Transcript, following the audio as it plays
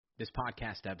This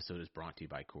podcast episode is brought to you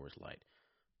by Coors Light.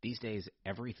 These days,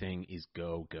 everything is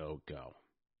go, go, go.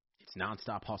 It's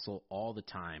nonstop hustle all the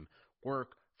time.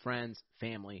 Work, friends,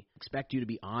 family expect you to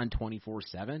be on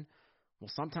 24/7. Well,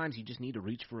 sometimes you just need to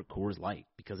reach for a Coors Light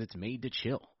because it's made to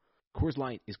chill. Coors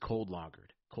Light is cold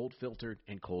lagered, cold filtered,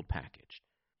 and cold packaged.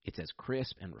 It's as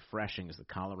crisp and refreshing as the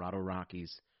Colorado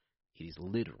Rockies. It is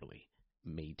literally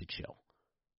made to chill.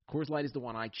 Coors Light is the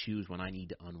one I choose when I need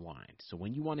to unwind. So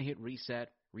when you want to hit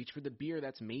reset, reach for the beer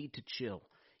that's made to chill.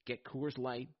 Get Coors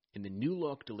Light in the new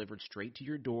look delivered straight to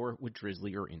your door with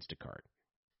Drizzly or Instacart.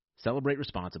 Celebrate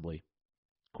responsibly.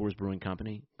 Coors Brewing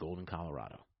Company, Golden,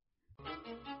 Colorado.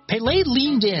 Pele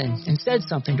leaned in and said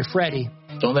something to Freddie.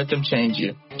 Don't let them change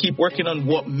you. Keep working on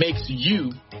what makes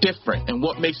you different and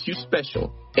what makes you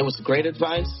special. It was great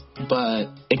advice, but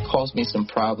it caused me some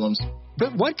problems.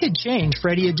 But what could change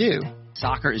Freddie Adu?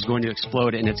 Soccer is going to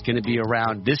explode, and it's going to be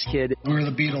around this kid. We were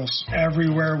the Beatles.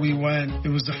 Everywhere we went, it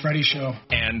was the Freddie Show.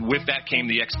 And with that came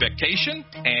the expectation,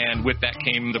 and with that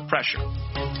came the pressure.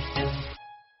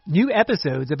 New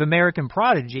episodes of American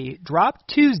Prodigy drop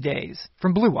Tuesdays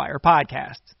from Blue Wire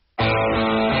Podcasts.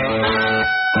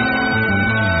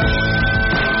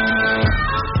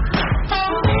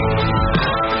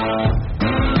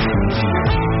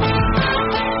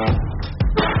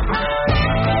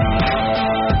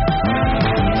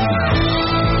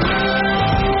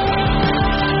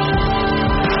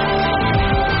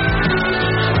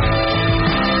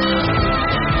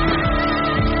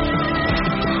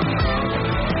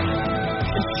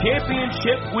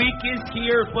 Championship week is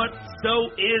here, but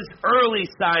so is early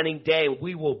signing day.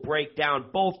 We will break down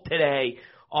both today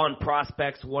on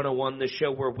Prospects 101, the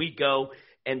show where we go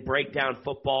and break down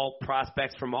football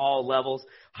prospects from all levels,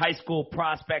 high school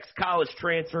prospects, college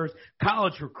transfers,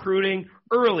 college recruiting,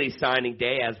 early signing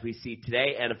day as we see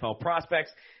today, NFL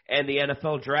prospects, and the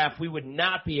NFL draft. We would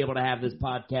not be able to have this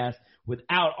podcast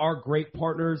without our great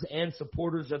partners and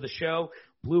supporters of the show,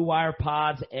 Blue Wire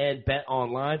Pods and Bet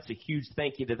Online. So huge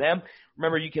thank you to them.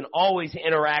 Remember, you can always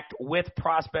interact with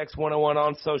Prospects 101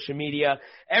 on social media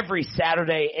every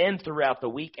Saturday and throughout the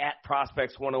week at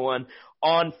Prospects 101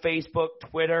 on Facebook,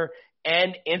 Twitter,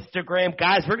 and Instagram.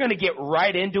 Guys, we're going to get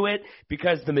right into it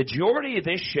because the majority of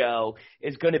this show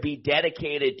is going to be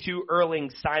dedicated to early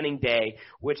signing day,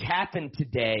 which happened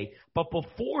today. But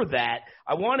before that,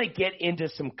 I want to get into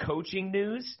some coaching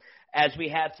news as we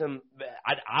had some,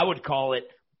 I would call it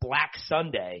Black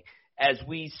Sunday, as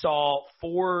we saw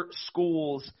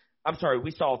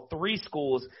we saw 3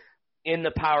 schools in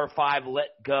the Power 5 let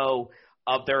go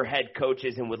of their head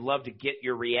coaches, and would love to get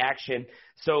your reaction.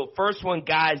 So first one,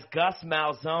 guys, Gus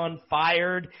Malzahn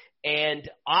fired, and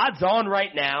odds on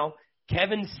right now,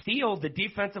 Kevin Steele, the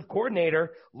defensive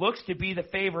coordinator, looks to be the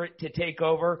favorite to take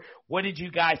over. What did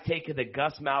you guys take of the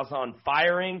Gus Malzahn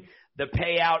firing, the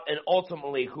payout, and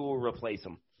ultimately who will replace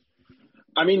him?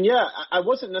 I mean, yeah, I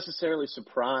wasn't necessarily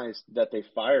surprised that they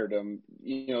fired him.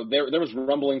 You know, there was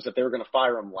rumblings that they were going to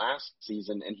fire him last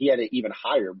season, and he had an even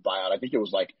higher buyout. I think it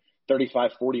was like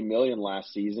 $35-40 million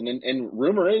last season. And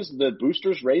rumor is the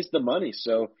boosters raised the money,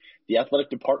 so the athletic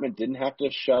department didn't have to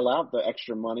shell out the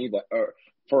extra money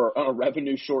for a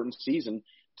revenue-shortened season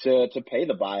to pay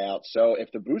the buyout. So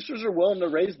if the boosters are willing to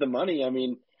raise the money, I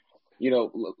mean, you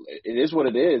know, it is what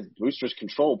it is. Boosters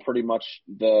control pretty much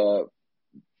a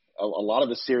lot of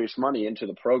the serious money into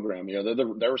the program. You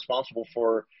know, they're responsible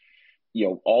for, you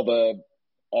know,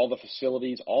 all the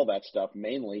facilities, all that stuff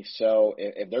mainly. So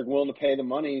if they're willing to pay the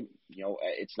money, you know,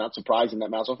 it's not surprising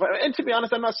that Malzahn. And to be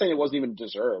honest, I'm not saying it wasn't even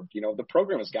deserved. You know, the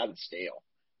program has gotten stale,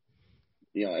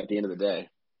 you know, at the end of the day.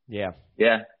 Yeah.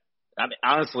 Yeah. I mean,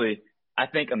 honestly, I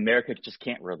think America just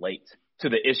can't relate to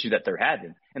the issue that they're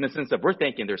having in the sense that we're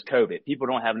thinking there's COVID. People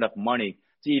don't have enough money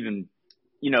to even,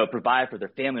 you know, provide for their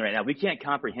family right now. We can't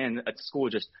comprehend a school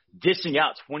just dishing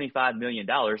out $25 million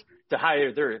to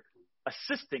hire their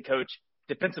assistant coach,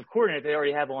 defensive coordinator they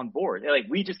already have on board. Like,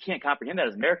 we just can't comprehend that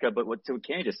as America. But what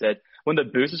Kenny just said, when the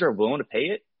boosters are willing to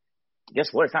pay it, guess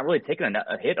what? It's not really taking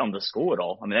a hit on the school at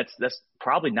all. I mean, that's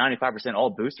probably 95% all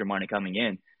booster money coming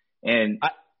in. And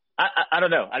I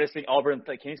don't know. I just think Auburn,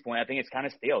 like Kenny's point, I think it's kind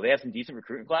of stale. They have some decent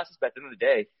recruiting classes, but at the end of the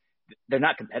day, they're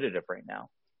not competitive right now.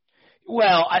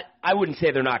 Well, I wouldn't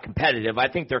say they're not competitive.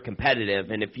 I think they're competitive.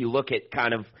 And if you look at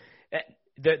kind of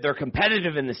they're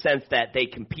competitive in the sense that they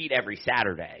compete every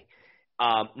Saturday.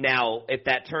 Now, if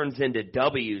that turns into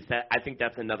W's, I think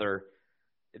that's another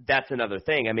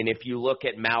thing. I mean, if you look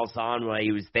at Malzahn when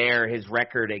he was there, his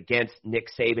record against Nick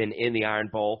Saban in the Iron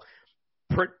Bowl,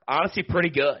 honestly pretty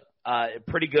good.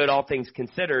 Pretty good, all things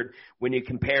considered, when you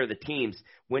compare the teams.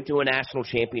 Went to a national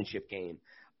championship game.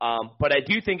 But I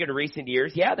do think in recent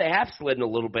years, yeah, they have slidden a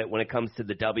little bit when it comes to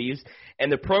the W's.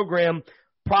 And the program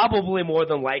probably more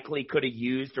than likely could have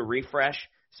used a refresh.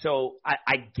 So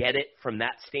I get it from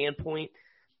that standpoint.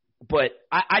 But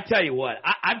I tell you what,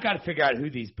 I've got to figure out who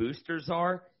these boosters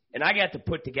are. And I got to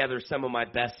put together some of my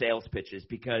best sales pitches,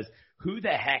 because who the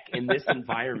heck in this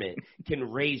environment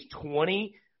can raise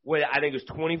I think it was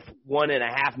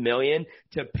 $21.5 million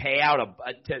to pay out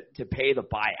to pay the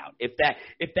buyout. If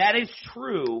that is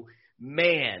true,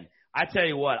 man, I tell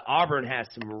you what, Auburn has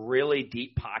some really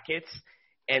deep pockets,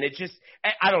 and it just,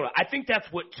 I don't know. I think that's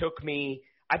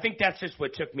just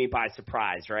what took me by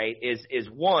surprise, right? Is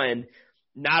one,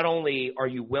 not only are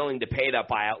you willing to pay that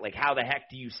buyout, like how the heck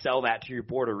do you sell that to your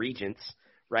board of regents,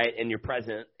 right? And your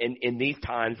president in these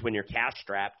times when you're cash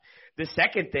strapped. The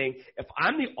second thing, if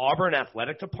I'm the Auburn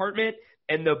athletic department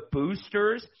and the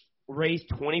boosters raise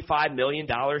 $25 million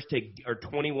or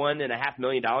 $21.5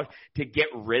 million to get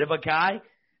rid of a guy,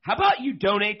 how about you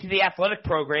donate to the athletic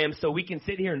program so we can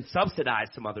sit here and subsidize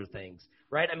some other things,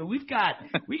 right? I mean, we got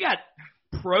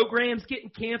programs getting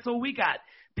canceled. We got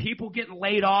people getting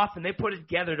laid off, and they put it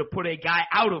together to put a guy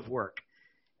out of work.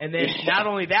 And then not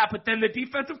only that, but then the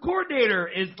defensive coordinator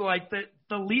is like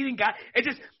the leading guy. It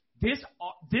just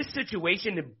this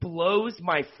situation, it blows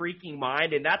my freaking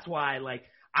mind, and that's why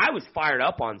I was fired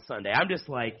up on Sunday. I'm just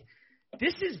like,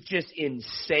 this is just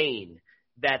insane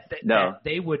that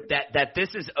this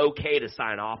is okay to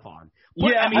sign off on.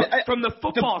 But, I mean, from the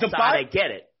football side, I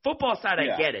get it. Football side,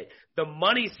 I get it. The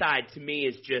money side to me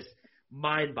is just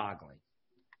mind-boggling.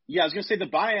 Yeah, I was going to say the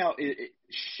buyout it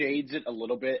shades it a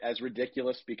little bit as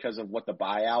ridiculous because of what the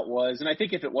buyout was. And I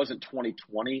think if it wasn't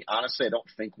 2020, honestly, I don't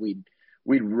think we'd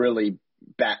really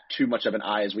bat too much of an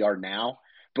eye as we are now.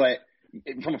 But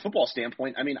from a football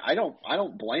standpoint, I mean, I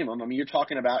don't blame them. I mean, you're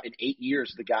talking about in 8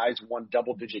 years, the guys won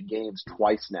double-digit games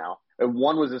twice now. And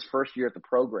one was his first year at the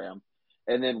program,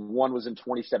 and then one was in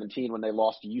 2017 when they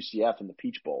lost to UCF in the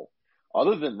Peach Bowl.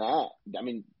 Other than that, I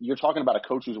mean, you're talking about a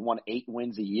coach who's won 8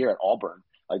 wins a year at Auburn.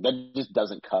 Like, that just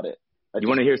doesn't cut it. You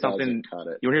want to hear something? You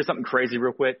want to hear something crazy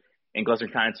real quick? And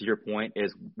Glesser, kind of to your point,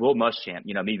 is Will Muschamp,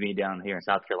 me being down here in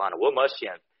South Carolina, Will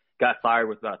Muschamp got fired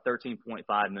with about a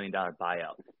 $13.5 million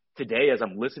buyout. Today, as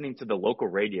I'm listening to the local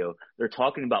radio, they're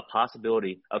talking about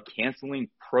possibility of canceling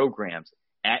programs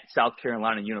at South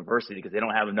Carolina University because they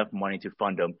don't have enough money to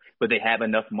fund them, but they have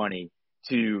enough money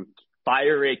to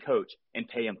fire a coach and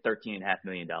pay him $13.5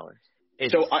 million.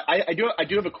 So I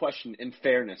do have a question. In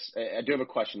fairness, I do have a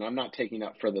question. I'm not taking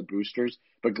up for the boosters,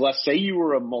 but Gless, say you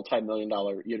were a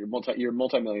multi-million-dollar, you're a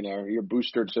multi-millionaire, you're a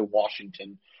booster to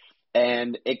Washington,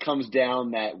 and it comes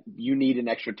down that you need an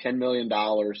extra $10 million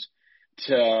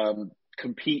to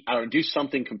compete, do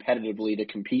something competitively to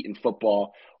compete in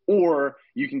football, or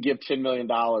you can give $10 million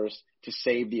to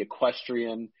save the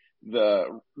equestrian,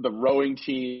 the rowing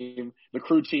team, the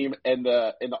crew team, and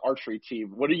the archery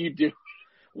team. What do you do?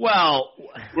 Well,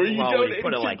 when you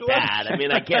put it like that, I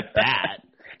mean, I get that.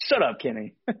 Shut up,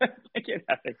 Kenny. I can't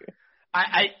have it.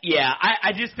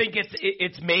 I just think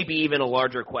it's maybe even a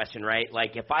larger question, right?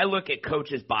 Like, if I look at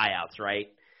coaches' buyouts,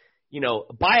 right?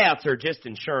 Buyouts are just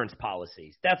insurance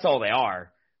policies. That's all they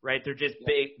are, right? They're just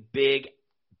big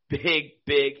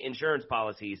insurance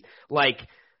policies. Like,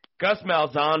 Gus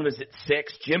Malzahn was at $6.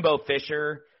 Jimbo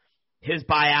Fisher, his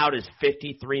buyout is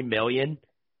 $53 million.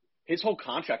 His whole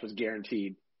contract was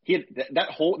guaranteed. He had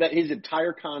his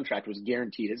entire contract was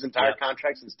guaranteed. His entire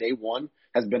contract since day one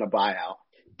has been a buyout.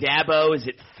 Dabo is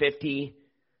at $50.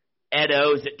 Ed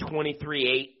O is at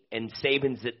 $23.8, and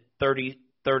Saban's at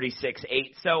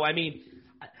 $36.8. So I mean,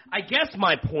 I guess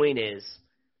my point is,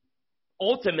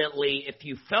 ultimately, if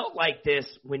you felt like this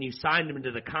when you signed him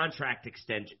to the contract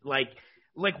extension, like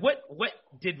what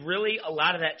did really a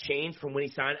lot of that change from when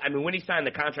he signed? I mean, when he signed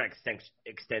the contract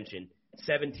extension.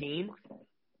 17?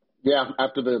 Yeah,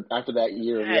 after that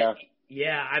year, yeah.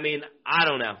 Yeah, I mean, I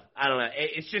don't know.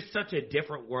 It's just such a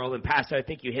different world. And Pastor, I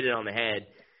think you hit it on the head.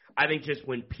 I think just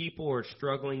when people are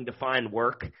struggling to find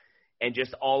work and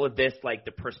just all of this, like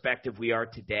the perspective we are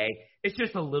today, it's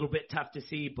just a little bit tough to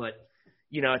see. But,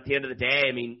 at the end of the day,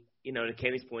 I mean, to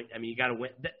Kenny's point, I mean, you got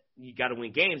to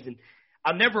win games. And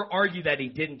I'll never argue that he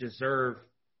didn't deserve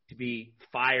to be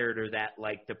fired or that,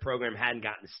 like, the program hadn't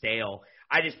gotten stale.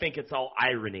 I just think it's all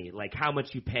irony, like how much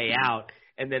you pay out,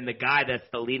 and then the guy that's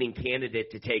the leading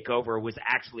candidate to take over was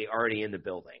actually already in the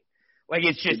building. Like,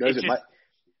 it's just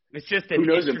an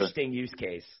interesting use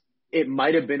case. It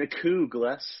might have been a coup,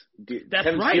 Gless. That's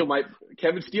right.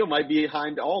 Kevin Steele might be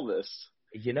behind all this.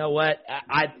 You know what?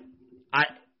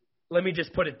 let me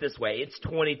just put it this way. It's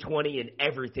 2020 and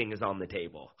everything is on the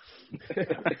table.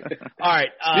 All right.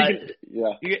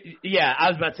 Yeah, I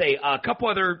was about to say a couple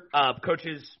other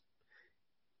coaches.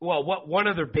 Well, one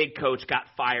other big coach got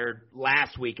fired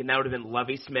last week, and that would have been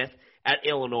Lovie Smith at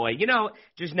Illinois.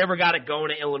 Just never got it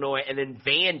going at Illinois. And then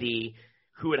Vandy,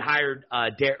 who had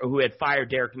fired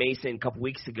Derek Mason a couple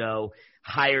weeks ago,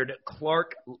 hired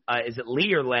Clark. Is it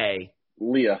Lee or Lay?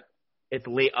 Leah. It's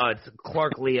Lee. It's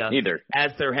Clark Leah. Neither.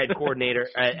 As their head coordinator,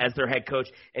 as their head coach,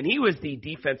 and he was the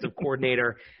defensive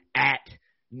coordinator at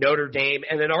Notre Dame.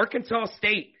 And then Arkansas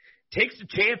State takes a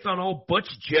chance on old Butch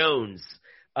Jones,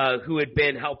 who had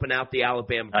been helping out the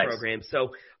Alabama program.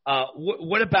 So,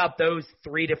 what about those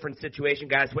three different situations,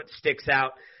 guys? What sticks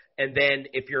out? And then,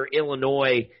 if you're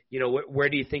Illinois, where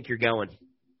do you think you're going?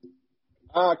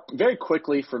 Very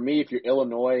quickly for me, if you're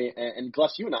Illinois, and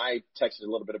Gus, you and I texted a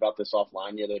little bit about this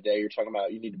offline the other day. You're talking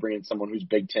about you need to bring in someone who's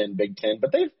Big Ten,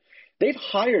 but they've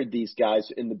hired these guys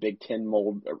in the Big Ten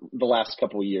mold the last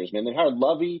couple of years. Man, they hired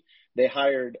Lovie, they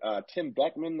hired Tim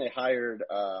Beckman, they hired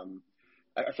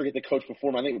I forget the coach before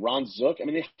him. I think Ron Zook. I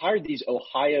mean, they hired these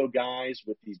Ohio guys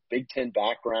with these Big Ten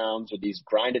backgrounds or these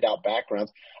grinded out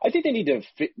backgrounds. I think they need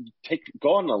to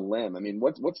go on a limb. I mean,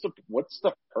 what's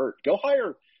the hurt? Go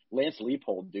hire Lance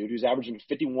Leipold, dude, who's averaging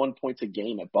 51 points a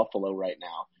game at Buffalo right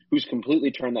now, who's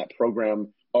completely turned that program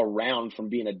around from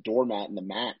being a doormat in the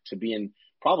MAC to being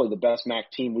probably the best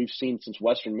MAC team we've seen since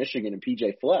Western Michigan and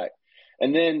PJ Fleck.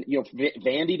 And then,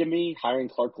 Vandy, to me, hiring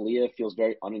Clark Leah feels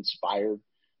very uninspired.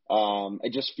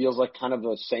 It just feels like kind of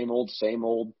the same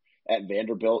old at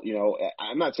Vanderbilt.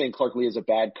 I'm not saying Clark Leah is a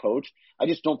bad coach. I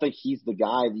just don't think he's the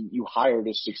guy that you hire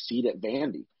to succeed at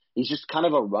Vandy. He's just kind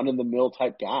of a run-in-the-mill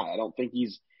type guy. I don't think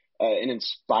he's an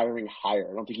inspiring hire.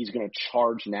 I don't think he's going to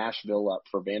charge Nashville up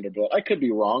for Vanderbilt. I could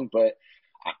be wrong, but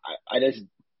I just,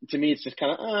 to me, it's just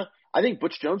kind of, I think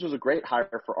Butch Jones was a great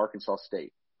hire for Arkansas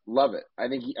State. Love it. I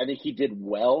think he did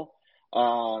well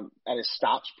at his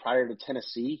stops prior to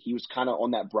Tennessee. He was kind of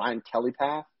on that Brian Kelly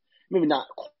path. Maybe not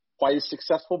quite as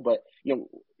successful, but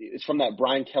it's from that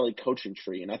Brian Kelly coaching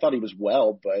tree. And I thought he was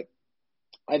well, but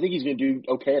I think he's going to do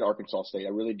okay at Arkansas State. I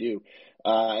really do.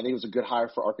 I think it was a good hire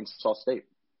for Arkansas State.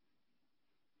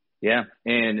 Yeah,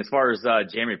 and as far as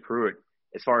Jeremy Pruitt,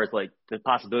 as far as like the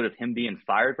possibility of him being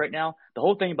fired right now, the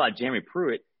whole thing about Jeremy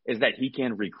Pruitt is that he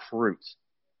can recruit.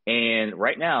 And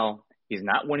right now, he's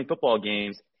not winning football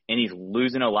games, and he's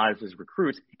losing a lot of his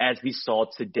recruits, as we saw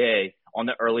today on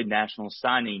the early national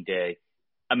signing day.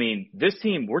 I mean, this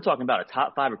team, we're talking about a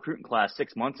top 5 recruiting class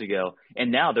 6 months ago,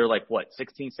 and now they're like,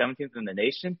 16th, 17th in the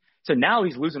nation? So now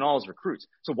he's losing all his recruits.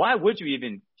 So why would you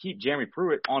even keep Jeremy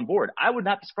Pruitt on board? I would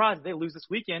not be surprised if they lose this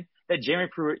weekend that Jeremy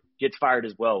Pruitt gets fired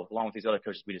as well, along with these other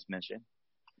coaches we just mentioned.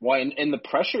 Well, and the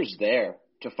pressure's there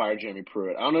to fire Jeremy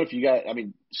Pruitt. I don't know if you guys,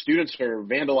 students are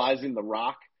vandalizing the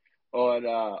rock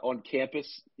on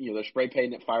campus. They're spray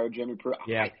painting it, fire Jeremy Pruitt.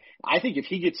 Yeah. I think if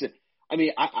he gets it,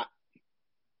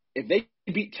 if they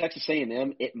beat Texas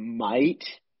A&M, it might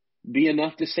be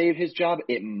enough to save his job.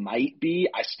 It might be.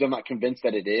 I'm still not convinced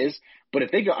that it is. But if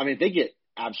they get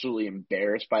absolutely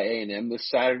embarrassed by A&M this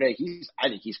Saturday, I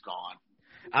think he's gone.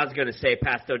 I was going to say,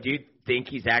 Pasto, do you think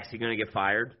he's actually going to get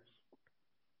fired?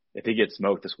 If he gets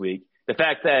smoked this week. The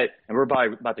fact that, and we're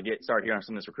probably about to get started here on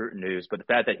some of this recruiting news, but the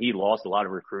fact that he lost a lot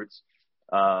of recruits,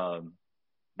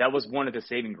 that was one of the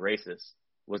saving graces,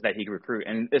 was that he could recruit.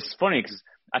 And it's funny because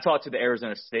I talked to the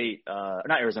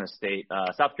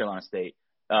South Carolina State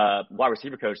wide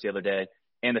receiver coach the other day,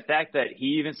 and the fact that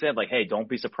he even said, hey, don't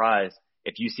be surprised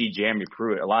if you see Jeremy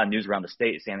Pruitt. A lot of news around the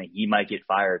state is saying that he might get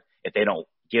fired if they don't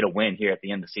get a win here at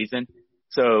the end of the season.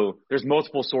 So there's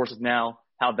multiple sources now.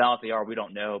 How valid they are, we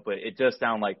don't know, but it does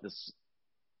sound like this.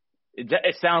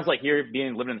 It sounds like here,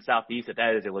 living in the Southeast,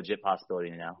 that is a legit possibility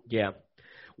now. Yeah.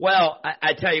 Well,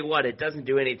 I tell you what, it doesn't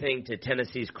do anything to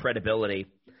Tennessee's credibility.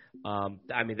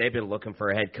 They've been looking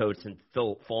for a head coach since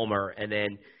Phil Fulmer, and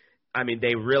then,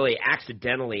 they really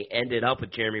accidentally ended up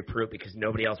with Jeremy Pruitt because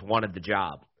nobody else wanted the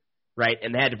job, right?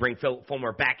 And they had to bring Phil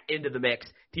Fulmer back into the mix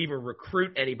to even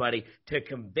recruit anybody, to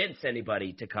convince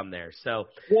anybody to come there. So,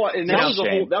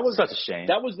 that was such a shame.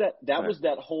 That was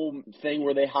that whole thing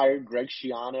where they hired Greg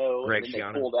Schiano. They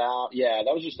pulled out. Yeah,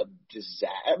 that was just a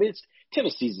disaster.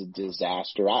 Tennessee's a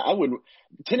disaster. I wouldn't.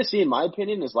 Tennessee, in my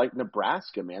opinion, is like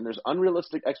Nebraska, man. There's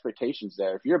unrealistic expectations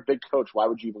there. If you're a big coach, why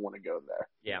would you even want to go there?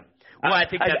 Yeah. Well, I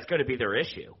think that's going to be their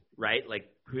issue, right? Like,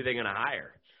 who are they going to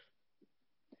hire?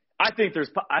 I think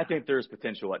there's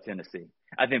potential at Tennessee.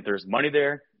 I think there's money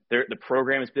there. The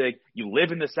program is big. You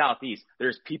live in the Southeast.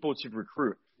 There's people to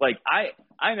recruit.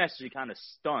 I'm actually kind of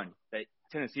stunned that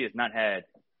Tennessee has not had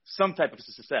some type of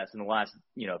success in the last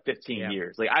 15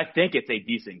 years. Like, I think it's a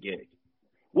decent gig.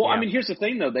 Well, I mean, here's the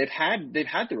thing though. They've had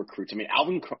the recruits. I mean, I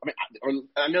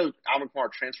know Alvin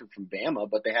Kamara transferred from Bama,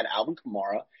 but they had Alvin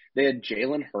Kamara. They had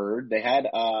Jalen Hurd. They had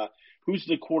who's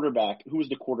the quarterback? Who was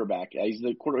the quarterback? He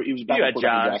was back. You got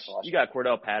Josh. You got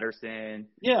Cordell Patterson.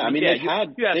 Yeah, I mean, they've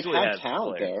had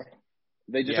talent players there.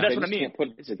 They just, that's they what just I mean. can't put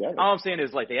it together. All I'm saying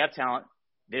is, like, they have talent.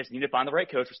 They just need to find the right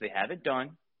coach, which they haven't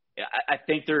done. I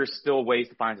think there's still ways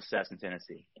to find success in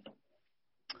Tennessee.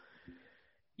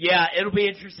 Yeah, it'll be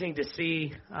interesting to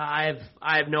see. I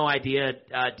have no idea,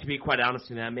 to be quite honest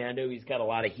with you. I mean, I know he's got a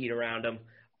lot of heat around him.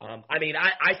 I mean,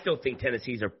 I still think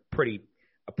Tennessee's a pretty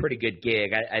good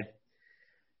gig.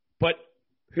 But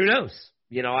who knows?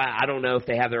 I don't know if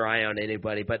they have their eye on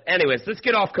anybody. But anyways, let's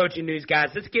get off coaching news, guys.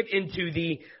 Let's get into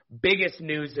the biggest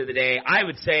news of the day. I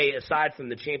would say, aside from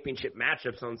the championship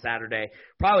matchups on Saturday,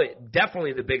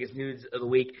 definitely the biggest news of the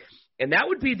week. And that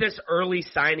would be this early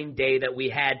signing day that we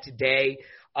had today.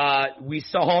 We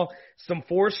saw some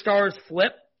 4-stars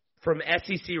flip from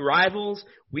SEC rivals.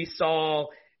 We saw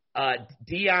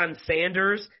Deion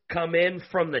Sanders come in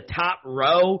from the top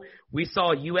row. We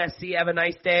saw USC have a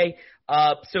nice day.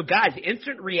 So, guys,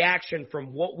 instant reaction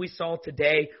from what we saw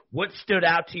today. What stood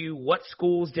out to you? What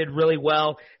schools did really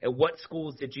well? And what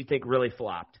schools did you think really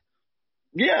flopped?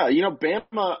 Yeah,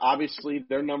 Bama, obviously,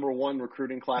 their number one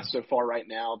recruiting class so far right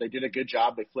now. They did a good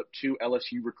job. They flipped 2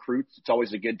 LSU recruits. It's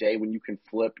always a good day when you can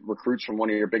flip recruits from one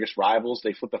of your biggest rivals.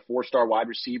 They flipped a 4-star wide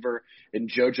receiver in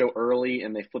JoJo Early,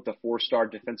 and they flipped a 4-star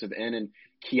defensive end in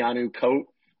Keanu Coate.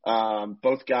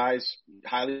 Both guys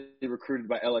highly recruited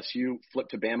by LSU,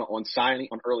 flipped to Bama on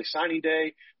early signing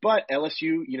day, but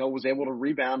LSU, was able to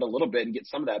rebound a little bit and get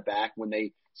some of that back when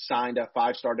they signed a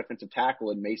 5-star defensive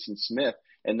tackle in Mason Smith,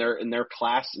 and their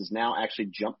class is now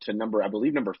actually jumped to number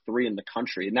 3 in the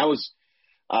country, and that was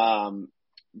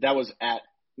at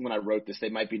when I wrote this. They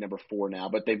might be number 4 now,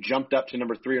 but they've jumped up to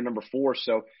number 3 or number 4,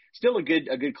 so still a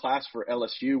good class for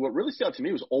LSU. What really stood out to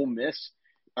me was Ole Miss.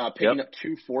 Picking up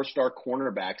 2 4-star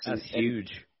cornerbacks. That's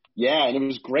huge. Yeah, and it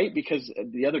was great because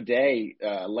the other day,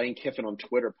 Lane Kiffin on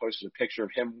Twitter posted a picture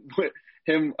of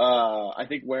him I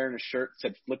think wearing a shirt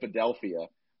that said Flipadelphia,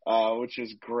 which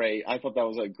is great. I thought that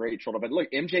was a great troll. But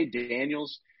look, MJ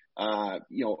Daniels,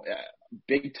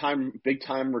 big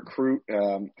time recruit,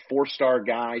 4-star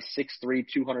guy, 6'3",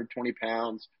 200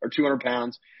 pounds,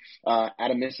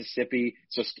 out of Mississippi.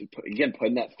 So again,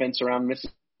 putting that fence around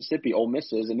Mississippi, Ole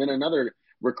Miss is, and then another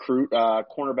recruit,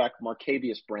 cornerback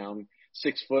Marcavius Brown,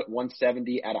 6 foot,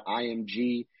 170 out of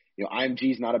IMG.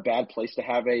 IMG is not a bad place to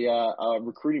have a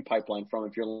recruiting pipeline from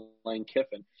if you're Lane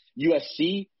Kiffin.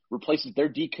 USC replaces their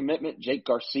decommitment, Jake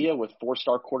Garcia, with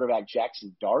 4-star quarterback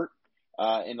Jackson Dart.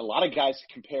 And a lot of guys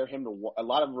a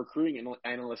lot of recruiting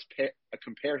analysts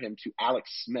compare him to Alex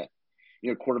Smith,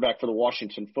 quarterback for the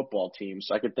Washington football team.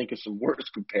 So I could think of some worse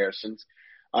comparisons.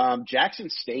 Jackson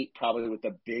State probably with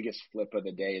the biggest flip of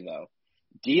the day, though.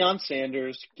 Deion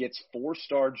Sanders gets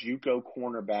 4-star JUCO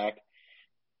cornerback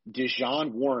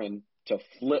Dejon Warren to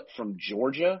flip from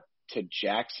Georgia to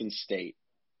Jackson State.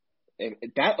 And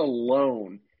that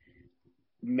alone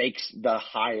makes the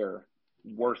hire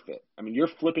worth it. I mean, you're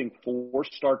flipping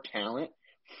 4-star talent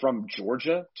from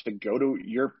Georgia to go to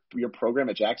your program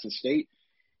at Jackson State.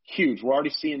 Huge. We're already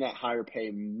seeing that hire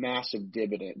pay massive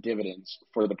dividends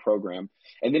for the program.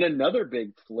 And then another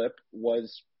big flip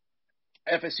was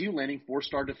FSU landing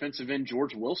 4-star defensive end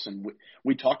George Wilson.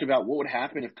 We talked about what would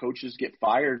happen if coaches get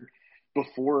fired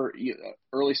before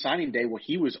early signing day. Well,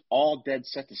 he was all dead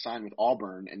set to sign with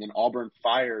Auburn, and then Auburn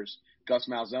fires Gus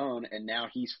Malzahn, and now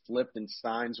he's flipped and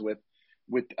signs with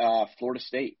Florida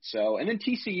State. So, and then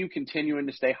TCU continuing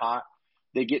to stay hot.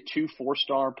 They get 2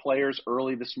 4-star players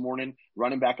early this morning,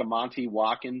 running back Amante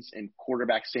Watkins and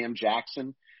quarterback Sam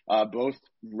Jackson, both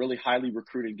really highly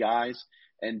recruited guys.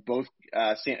 And both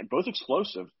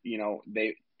explosive,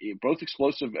 both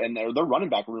explosive, and their running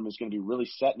back room is going to be really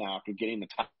set now after getting the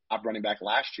top running back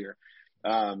last year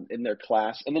in their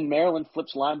class. And then Maryland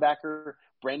flips linebacker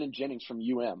Brandon Jennings from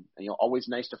UM. And, always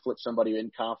nice to flip somebody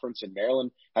in conference. And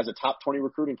Maryland has a top 20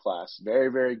 recruiting class.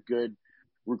 Very, very good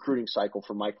recruiting cycle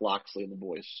for Mike Locksley and the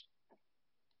boys.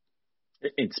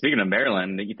 And speaking of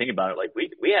Maryland, you think about it, like we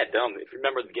had them, if you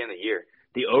remember at the beginning of the year,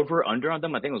 the over-under on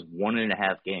them, I think it was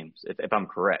 1.5 games, if I'm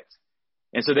correct.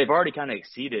 And so they've already kind of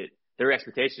exceeded their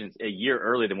expectations a year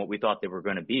earlier than what we thought they were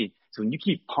going to be. So when you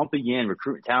keep pumping in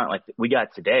recruiting talent like we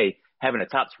got today, having a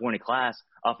top 20 class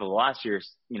off of last year's,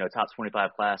 top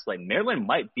 25 class, like Maryland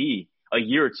might be a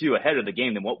year or two ahead of the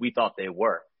game than what we thought they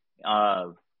were.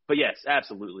 But yes,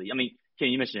 absolutely. I mean, Ken,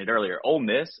 you mentioned it earlier. Ole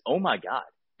Miss, oh my God.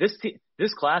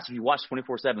 this class, if you watch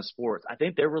 24/7 Sports, I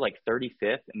think they were like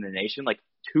 35th in the nation like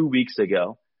 2 weeks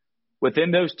ago.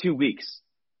 Within those 2 weeks,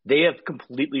 they have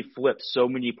completely flipped so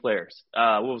many players.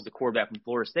 What was the quarterback from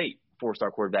Florida State?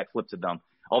 4-star quarterback flipped to them.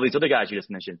 All these other guys you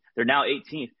just mentioned, they're now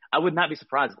 18th. I would not be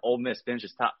surprised if Ole Miss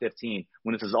finishes top 15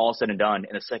 when this is all said and done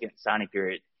and the second signing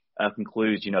period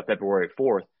concludes, February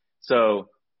 4th. So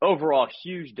overall,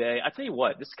 huge day. I tell you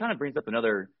what, this kind of brings up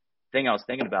another thing I was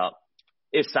thinking about.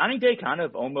 Is signing day kind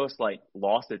of almost like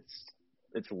lost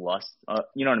its lust?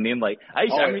 You know what I mean? Like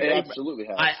it absolutely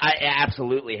has. It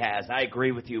absolutely has. I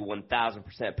agree with you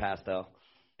 1,000%, Pastel.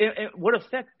 What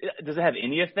effect does it have?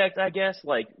 Any effect? I guess.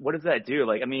 Like, what does that do?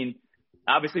 Like, I mean,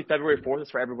 obviously February 4th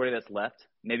is for everybody that's left.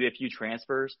 Maybe a few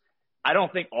transfers. I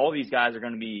don't think all these guys are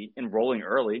going to be enrolling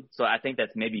early, so I think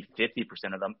that's maybe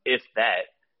 50% of them, if that.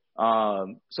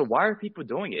 So why are people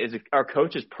doing it? Are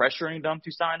coaches pressuring them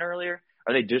to sign earlier?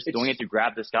 Are they just doing it to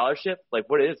grab the scholarship? Like,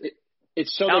 what is it?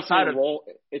 It's so they can enroll.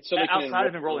 It's so they can outside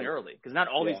of enrolling early, because not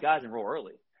all these guys enroll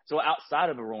early. So outside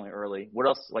of enrolling early, what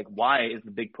else? Like, why is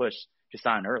the big push to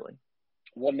sign early?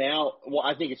 Well,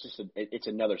 I think it's just it's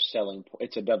another selling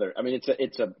point.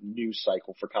 It's a news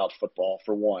cycle for college football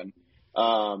for one.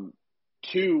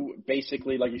 2,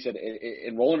 basically, like you said,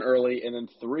 enrolling early, and then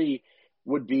 3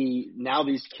 would be now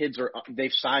these kids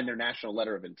they've signed their national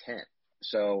letter of intent,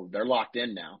 so they're locked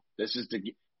in now.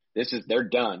 They're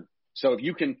done. So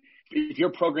if you're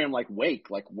a program like Wake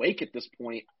at this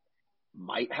point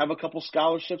might have a couple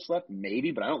scholarships left,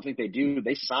 maybe, but I don't think they do.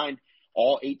 They signed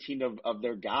all 18 of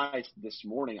their guys this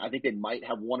morning. I think they might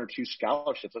have 1 or 2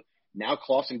 scholarships. Now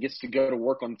Clawson gets to go to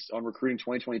work on recruiting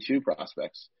 2022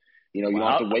 prospects. You don't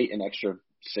have to wait an extra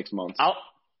 6 months.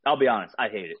 I'll be honest. I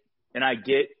hate it. And I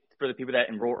get for the people that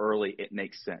enroll early, it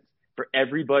makes sense. For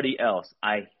everybody else,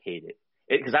 I hate it.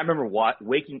 Because I remember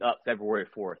waking up February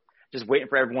 4th, just waiting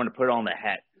for everyone to put on the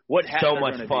hat. What hat? So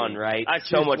much fun, right? I choose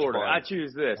so much Florida. fun. I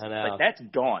choose this. I know. Like, that's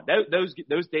gone.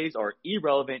 Those days are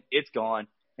irrelevant. It's gone,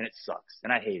 and it sucks.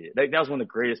 And I hate it. That was one of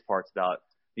the greatest parts about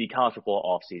the college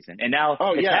football offseason. And now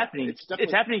happening.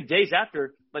 It's happening days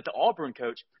after, like the Auburn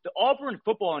coach. The Auburn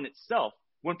football in itself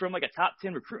went from like a top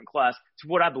 10 recruiting class to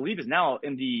what I believe is now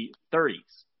in the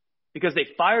 30s. Because they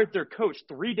fired their coach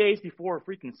 3 days before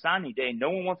freaking signing day.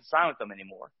 No one wants to sign with them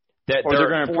anymore. They're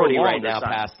 40 right now,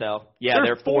 Pastel. Yeah,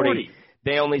 they're 40.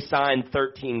 They only signed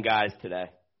 13 guys today.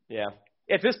 Yeah.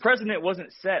 If this president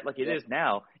wasn't set like it is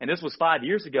now, and this was 5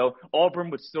 years ago, Auburn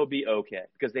would still be okay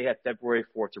because they had February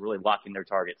 4th to really lock in their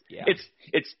targets. Yeah.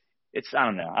 It's I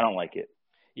don't know. I don't like it.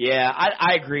 Yeah,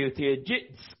 I agree with you. Just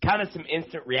kind of some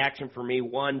instant reaction for me.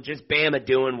 One, just Bama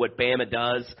doing what Bama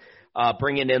does,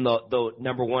 bringing in the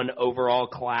number 1 overall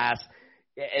class.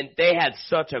 And they had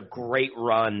such a great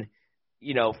run,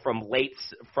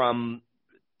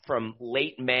 from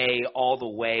late May all the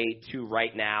way to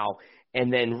right now,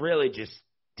 and then really just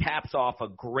taps off a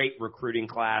great recruiting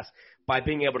class by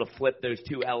being able to flip those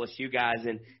 2 LSU guys.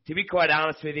 And to be quite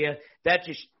honest with you, that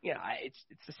just, it's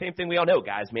the same thing we all know,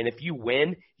 guys, man. If you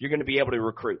win, you're going to be able to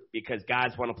recruit because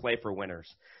guys want to play for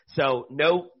winners. So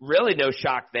no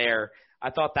shock there.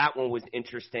 I thought that one was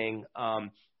interesting.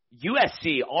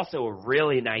 USC, also a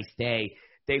really nice day.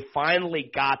 They finally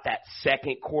got that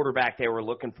second quarterback they were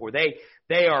looking for.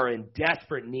 They are in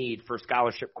desperate need for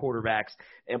scholarship quarterbacks,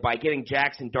 and by getting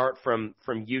Jackson Dart from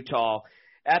Utah,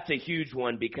 that's a huge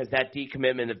one because that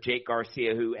decommitment of Jake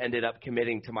Garcia, who ended up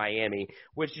committing to Miami,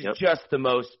 which is just the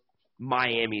most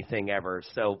Miami thing ever.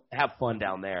 So have fun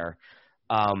down there.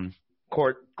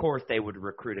 Course they would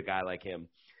recruit a guy like him.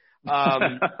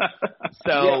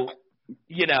 So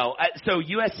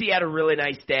USC had a really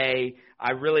nice day.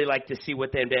 I really like to see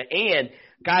what they did. And,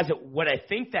 guys, what I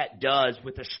think that does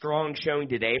with a strong showing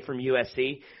today from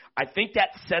USC, I think that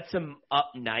sets them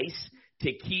up nice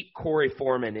to keep Corey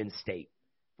Foreman in state,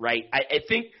 right? I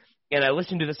think, and I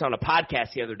listened to this on a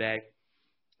podcast the other day,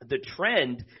 the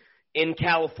trend in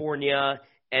California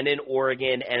and in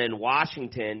Oregon and in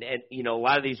Washington and, a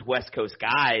lot of these West Coast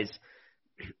guys,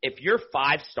 if you're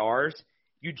 5 stars,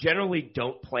 you generally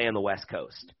don't play on the West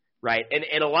Coast, right?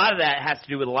 And a lot of that has to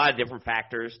do with a lot of different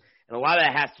factors, and a lot of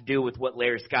that has to do with what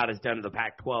Larry Scott has done to the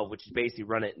Pac-12, which is basically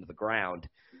run it into the ground.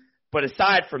 But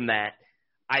aside from that,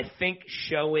 I think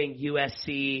showing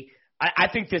USC – I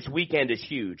think this weekend is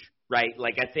huge, right?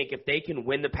 Like I think if they can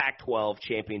win the Pac-12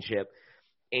 championship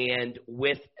and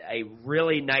with a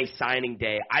really nice signing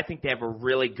day, I think they have a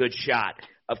really good shot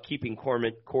of keeping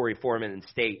Corey Foreman in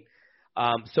state.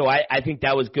 So I think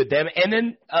that was good. And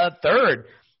then third,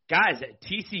 guys,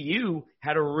 TCU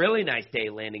had a really nice day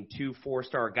landing 2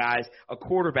 4-star guys, a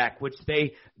quarterback, which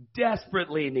they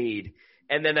desperately need.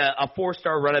 And then a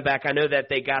 4-star running back. I know that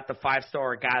they got the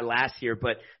 5-star guy last year,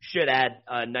 but should add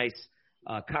a nice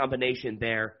combination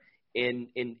there in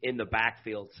the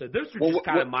backfield. So those are just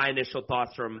kind of my initial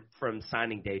thoughts from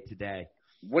signing day today.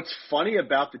 What's funny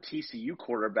about the TCU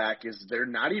quarterback is they're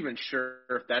not even sure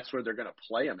if that's where they're going to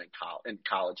play him in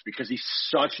college because he's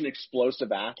such an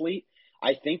explosive athlete.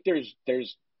 I think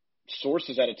there's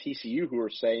sources at a TCU who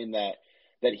are saying that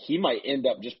he might end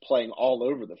up just playing all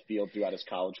over the field throughout his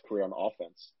college career on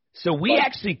offense. So we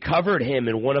actually covered him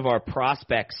in one of our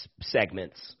prospects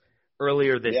segments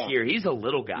earlier this year. He's a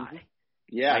little guy.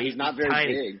 Yeah, he's not very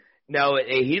tiny. big. No,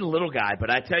 he's a little guy, but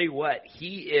I tell you what,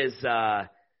 he is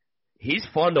he's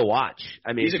fun to watch.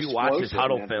 I mean, if you watch his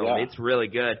huddle film, it's really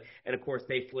good. And, of course,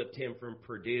 they flipped him from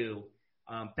Purdue.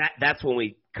 That's when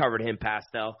we covered him,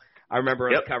 Pastel. I remember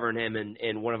us covering him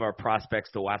in one of our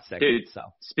prospects to watch segments. Dude, so.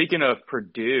 Speaking of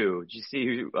Purdue, did you see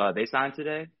who they signed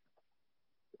today?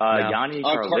 Yanni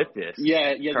Carliftis. His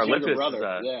younger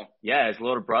brother. Is, his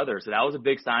little brother. So that was a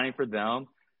big signing for them.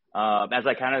 As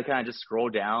I kind of just scroll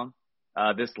down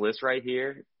this list right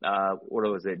here,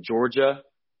 what was it? Georgia.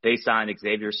 They signed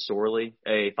Xavier Sorley,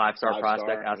 a 5-star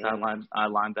prospect outside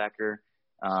linebacker.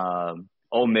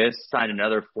 Ole Miss signed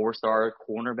another 4-star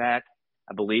cornerback,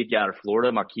 I believe, out of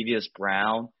Florida, Markevius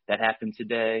Brown. That happened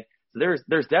today. So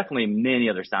there's definitely many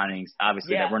other signings,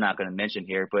 obviously, that we're not going to mention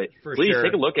here. But please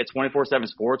take a look at 24/7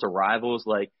 Sports or Rivals.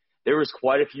 Like, there was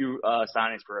quite a few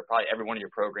signings for probably every one of your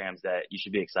programs that you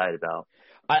should be excited about.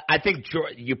 I think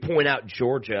you point out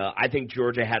Georgia. I think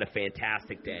Georgia had a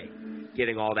fantastic day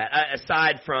getting all that.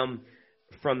 Aside from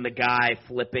the guy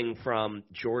flipping from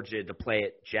Georgia to play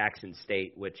at Jackson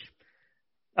State, which,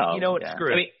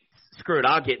 screw it. Screw it.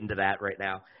 I'll get into that right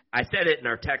now. I said it in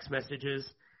our text messages.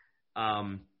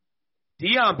 Deion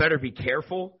better be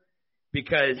careful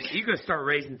because he's going to start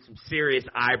raising some serious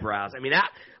eyebrows. I mean,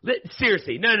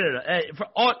 seriously, no.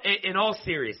 In all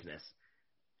seriousness,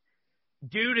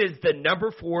 dude is the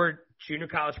number 4 junior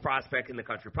college prospect in the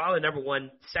country, probably the number 1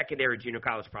 secondary junior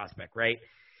college prospect, right?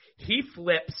 He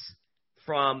flips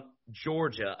from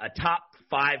Georgia, a top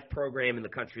 5 program in the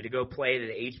country, to go play at an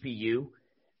HBU.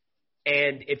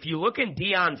 And if you look in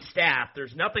Deion's staff,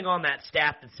 there's nothing on that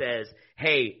staff that says,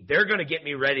 hey, they're going to get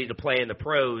me ready to play in the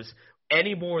pros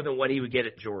any more than what he would get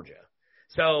at Georgia.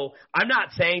 So I'm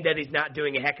not saying that he's not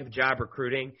doing a heck of a job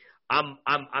recruiting. I'm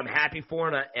happy for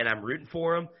him and I'm rooting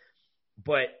for him.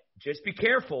 But just be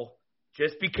careful.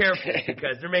 Just be careful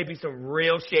because there may be some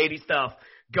real shady stuff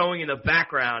going in the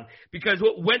background. Because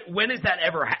when is that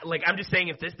ever like, I'm just saying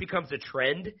if this becomes a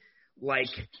trend, like,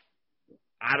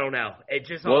 I don't know. It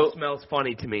just all smells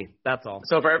funny to me. That's all.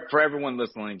 So for everyone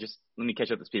listening, just let me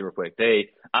catch up to speed real quick. They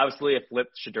obviously have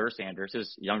flipped Shedeur Sanders,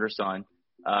 his younger son,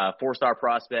 4-star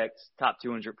prospect, top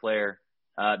 200 player.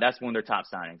 That's one of their top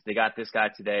signings. They got this guy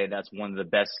today. That's one of the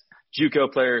best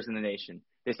JUCO players in the nation.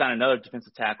 They signed another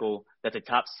defensive tackle that's a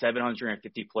top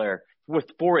 750 player.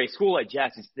 For a school like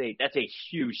Jackson State, that's a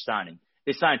huge signing.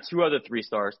 They signed 2 other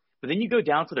 3-stars. But then you go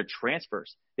down to their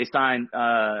transfers. They signed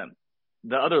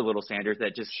the other little Sanders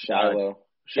that just Shiloh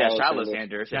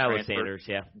Sanders. Shiloh Sanders,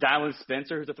 yeah. Dylan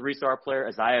Spencer, who's a 3-star player.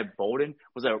 Isaiah Bolden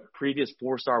was a previous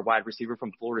 4-star wide receiver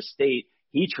from Florida State.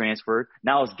 He transferred.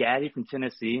 Now it's Gaddy from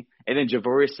Tennessee, and then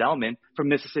Javoria Selman from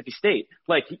Mississippi State.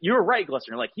 Like, you're right,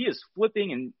 Glusser. Like, he is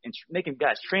flipping and making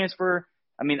guys transfer.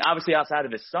 I mean, obviously outside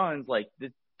of his sons, like,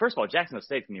 first of all, Jacksonville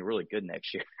State's going to be really good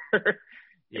next year.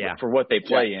 Yeah. For what they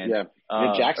play in.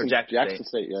 Yeah. Jackson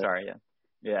State, yeah. Sorry, yeah.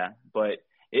 Yeah, but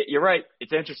you're right.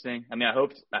 It's interesting. I mean,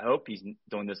 I hope he's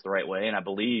doing this the right way, and I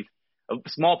believe a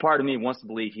small part of me wants to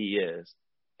believe he is.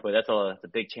 But that's a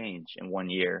big change in 1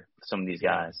 year for some of these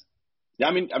guys. Yeah,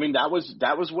 I mean that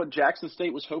was what Jackson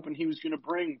State was hoping he was going to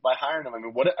bring by hiring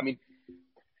him.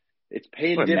 It's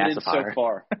paying dividends so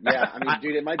far. Yeah, I mean,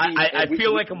 dude, it might be. I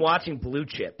feel like I'm watching Blue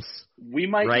Chips. We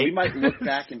might look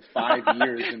back in 5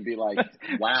 years and be like,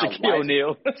 wow, Shaquille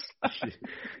O'Neal.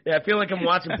 Yeah, I feel like I'm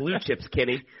watching Blue Chips,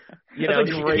 Kenny. You know,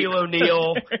 Shaquille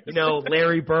O'Neal. You know,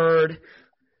 Larry Bird.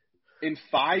 In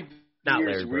 5 Not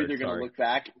years, Larry we're Bird, either going to look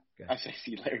back. I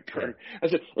see Larry Bird. Yeah. I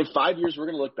said, in 5 years, we're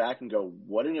going to look back and go,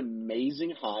 what an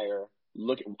amazing hire.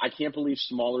 I can't believe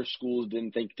smaller schools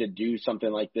didn't think to do something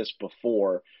like this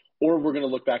before. Or we're going to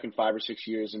look back in 5 or 6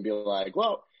 years and be like,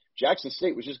 well, Jackson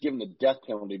State was just given the death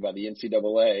penalty by the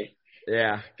NCAA.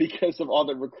 Yeah. Because of all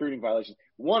the recruiting violations.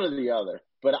 One or the other.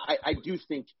 But I do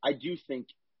think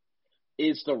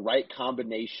it's the right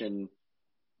combination.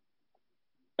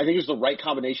 I think it's the right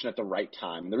combination at the right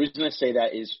time. And the reason I say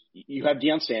that is you have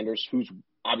Deion Sanders, who's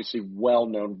obviously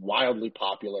well-known, wildly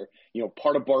popular,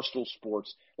 part of Barstool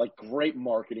Sports, like great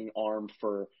marketing arm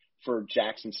for for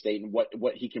Jackson State and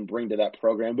what he can bring to that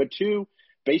program. But two,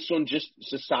 based on just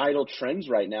societal trends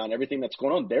right now and everything that's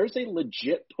going on, there's a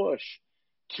legit push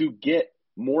to get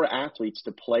more athletes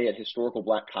to play at historical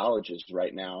black colleges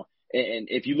right now. And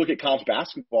if you look at college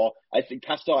basketball, I think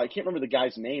Pastel, I can't remember the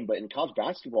guy's name, but in college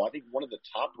basketball, I think one of the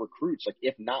top recruits, like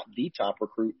if not the top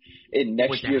recruit in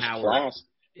next year's class,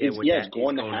 is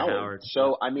going to Howard.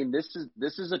 So I mean, this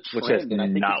is a trend, which has and I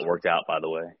think not worked out, by the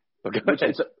way.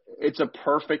 It's a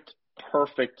perfect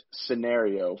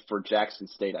scenario for Jackson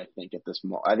State. I think at this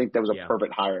moment, I think that was a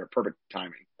perfect hire, perfect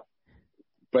timing.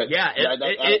 But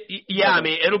I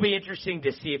mean, it'll be interesting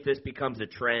to see if this becomes a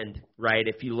trend, right?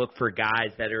 If you look for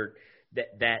guys that are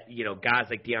that guys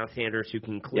like Deion Sanders who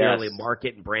can clearly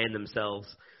market and brand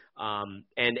themselves,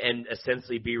 and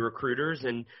essentially be recruiters,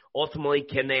 and ultimately,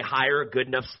 can they hire a good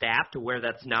enough staff to where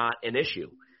that's not an issue?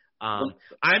 I'm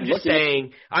just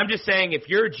saying, if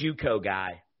you're a JUCO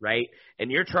guy, right,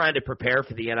 and you're trying to prepare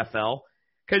for the NFL,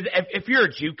 because if you're a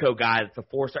JUCO guy that's a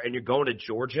 4-star and you're going to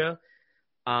Georgia,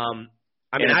 I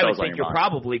would think you're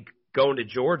probably going to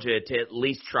Georgia to at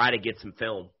least try to get some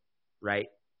film, right?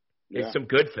 Yeah. Some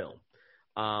good film.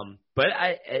 But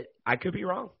I could be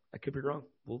wrong.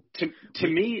 To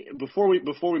me, before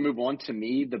we move on, to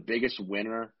me, the biggest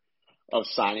winner of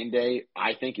signing day,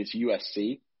 I think, is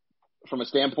USC, from a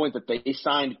standpoint that they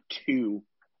signed 2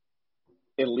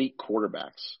 elite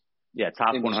quarterbacks. Yeah,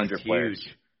 top 100 players.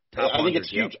 I think it's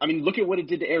huge. I mean, look at what it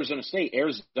did to Arizona State.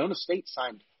 Arizona State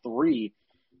signed 3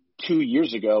 2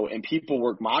 years ago, and people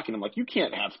were mocking him like, you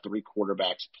can't have 3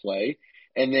 quarterbacks play.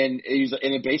 And then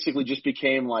it basically just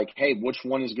became like, hey, which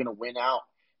one is going to win out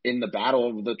in the battle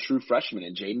of the true freshmen?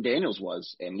 And Jaden Daniels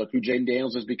was, and look who Jaden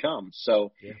Daniels has become.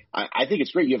 So I think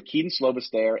it's great. You have Keaton Slovis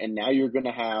there, and now you're going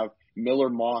to have Miller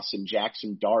Moss and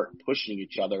Jackson Dart pushing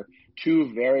each other,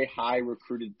 2 very high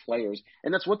recruited players.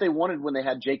 And that's what they wanted when they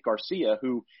had Jake Garcia,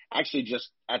 who actually just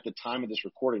at the time of this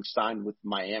recording signed with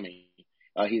Miami.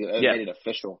 He made it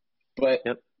official. But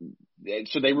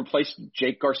so they replaced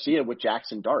Jake Garcia with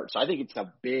Jackson Dart. So I think it's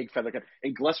a big feather.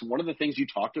 And Gles, one of the things you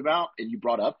talked about and you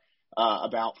brought up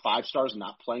about 5 stars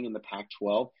not playing in the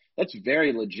Pac-12, that's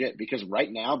very legit, because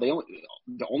right now the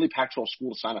only Pac-12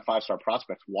 school to sign a 5-star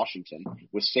prospect, Washington,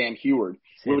 with Sam Heward,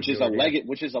 which is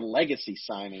a legacy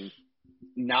signing,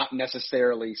 not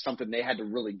necessarily something they had to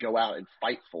really go out and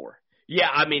fight for. Yeah,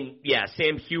 I mean,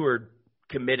 Sam Heward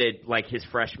committed like his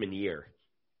freshman year.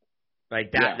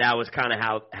 Like that was kind of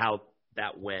how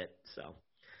that went. So,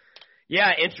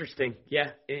 interesting.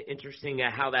 Interesting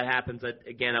how that happens.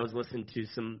 Again, I was listening to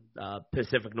some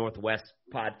Pacific Northwest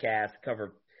podcast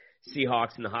cover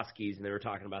Seahawks and the Huskies, and they were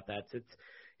talking about that.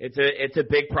 It's a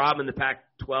big problem in the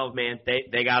Pac-12, man.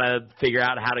 They got to figure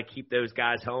out how to keep those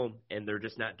guys home, and they're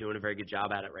just not doing a very good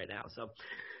job at it right now. So,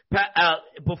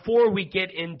 before we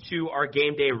get into our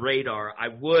game day radar,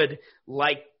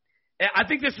 I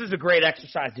think this is a great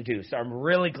exercise to do, so I'm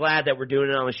really glad that we're doing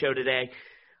it on the show today.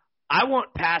 I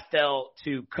want Pastel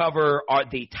to cover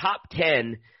the top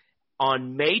 10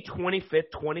 on May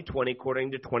 25th, 2020,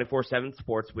 according to 24/7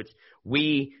 Sports, which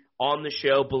we on the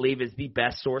show believe is the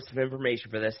best source of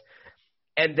information for this.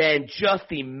 And then just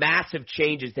the massive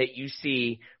changes that you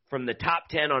see from the top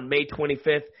 10 on May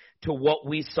 25th to what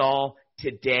we saw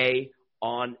today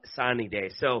on signing day.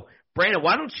 So, Brandon,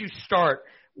 why don't you start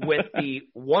with the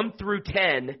 1 through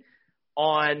 10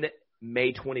 on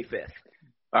May 25th.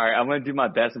 All right, I'm going to do my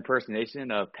best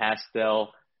impersonation of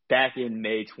Pastel back in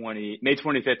May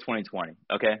 25th, 2020,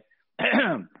 okay?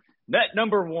 Net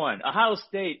number 1, Ohio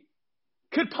State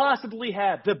could possibly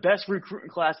have the best recruiting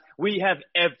class we have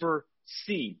ever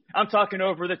seen. I'm talking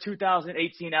over the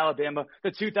 2018 Alabama,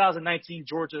 the 2019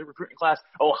 Georgia recruiting class.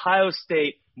 Ohio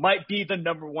State might be the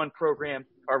number 1 program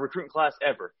or recruiting class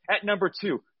ever. At number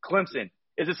 2, Clemson.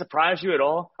 Does it surprise you at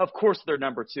all? Of course they're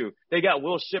number 2. They got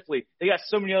Will Shipley. They got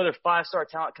so many other 5-star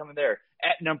talent coming there.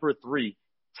 At number 3,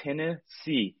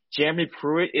 Tennessee. Jeremy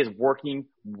Pruitt is working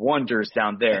wonders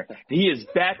down there. He is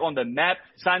back on the map.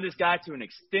 Signed this guy to an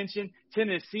extension.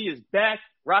 Tennessee is back.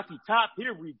 Rocky Top,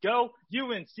 here we go.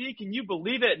 UNC, can you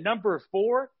believe it? At number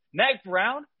 4, Mack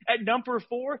Brown at number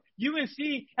 4.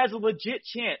 UNC has a legit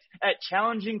chance at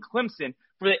challenging Clemson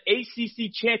for the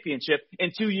ACC championship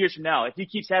in 2 years from now if he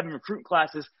keeps having recruiting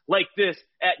classes like this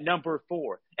at number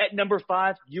 4. At number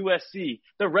 5, USC,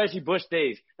 the Reggie Bush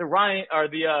days, the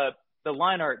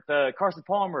Leinart, the Carson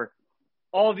Palmer,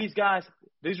 all of these guys,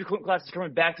 these recruiting classes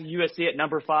coming back to USC at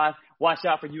number 5. Watch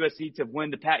out for USC to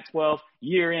win the Pac-12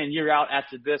 year in, year out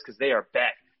after this, because they are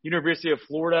back. University of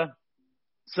Florida,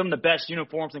 some of the best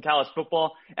uniforms in college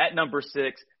football at number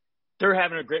 6. They're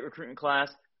having a great recruiting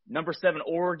class. Number 7,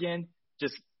 Oregon.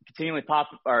 just continually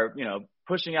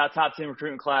pushing out top 10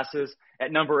 recruiting classes.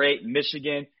 At number 8,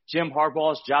 Michigan. Jim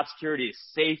Harbaugh's job security is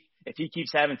safe if he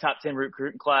keeps having top 10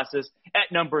 recruiting classes.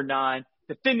 At number 9,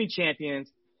 defending champions,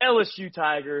 LSU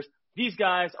Tigers. These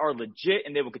guys are legit,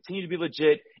 and they will continue to be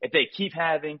legit if they keep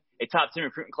having a top 10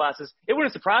 recruiting classes. It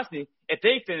wouldn't surprise me if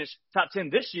they finish top 10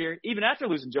 this year, even after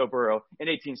losing Joe Burrow and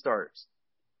 18 starters.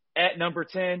 At number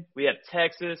 10, we have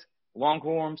Texas,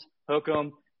 Longhorns,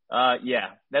 Hook'em.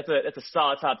 That's a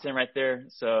solid top 10 right there.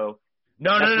 So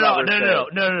no.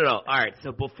 All right,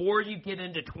 so before you get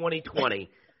into 2020,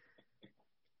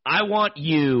 I want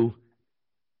you.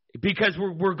 Because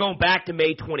we're going back to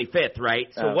May 25th, right?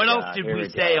 So what else did we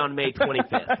say on May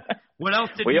 25th? What else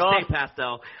did we say,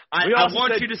 Pastel? I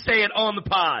want you to say it on the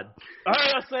pod. All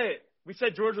right, I'll say it. We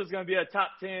said Georgia was going to be a top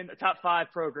 10, a top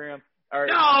 5 program.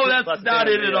 No, that's not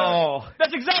it at all.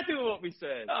 That's exactly what we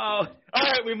said. Oh. All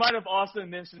right, we might have also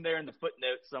mentioned there in the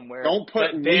footnote somewhere. Don't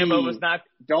put that Bama was not.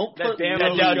 Don't put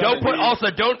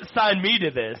don't sign me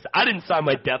to this. I didn't sign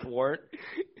my death warrant.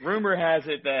 Rumor has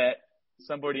it that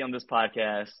somebody on this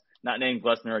podcast, not named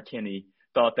Glessner or Kenny,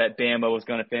 thought that Bama was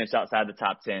going to finish outside the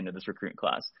top 10 of this recruiting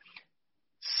class.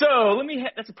 So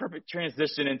that's a perfect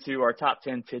transition into our top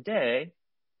 10 today.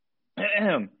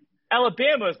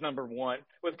 Alabama is number 1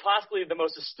 with possibly the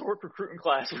most historic recruiting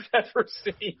class we've ever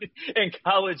seen in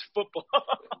college football.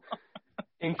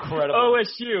 Incredible.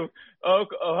 OSU,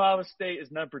 Ohio State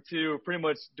is number 2, pretty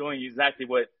much doing exactly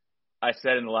what I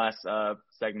said in the last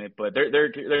segment, but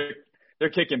they're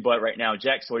kicking butt right now.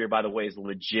 Jack Sawyer, by the way, is a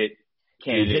legit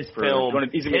candidate.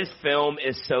 His film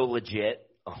is so legit.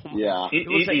 Oh yeah.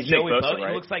 He's Nick Bosa, right?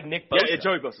 He looks like Nick Bosa. Yeah,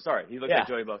 Joey Bosa. Sorry. He looks like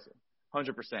Joey Bosa.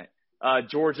 100%.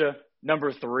 Georgia,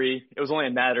 number 3. It was only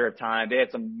a matter of time. They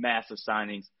had some massive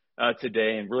signings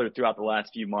today and really throughout the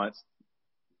last few months.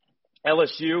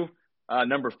 LSU,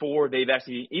 number 4. They've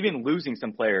actually, even losing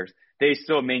some players, they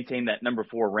still maintain that number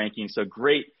 4 ranking. So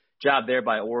great job there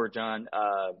by Oregon.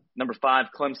 Number 5,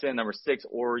 Clemson. Number 6,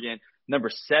 Oregon. Number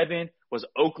 7 was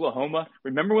Oklahoma.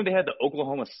 Remember when they had the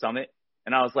Oklahoma Summit?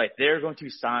 And I was like, they're going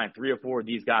to sign 3 or 4 of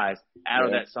these guys out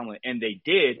of that summit. And they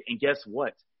did. And guess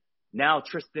what? Now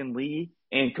Tristan Lee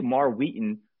and Kamar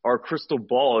Wheaton are crystal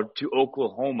balled to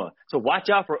Oklahoma. So watch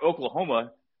out for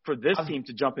Oklahoma for this team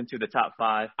to jump into the top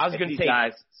 5. I was going to say,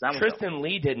 Tristan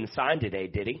Lee didn't sign today,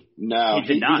 did he? No,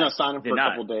 he's not signing for a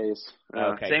couple days.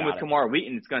 Okay, same with Kamar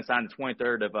Wheaton. It's going to sign the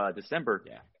 23rd of December.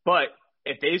 Yeah. But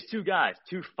if these 2 guys,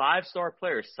 2 5-star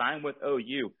players, sign with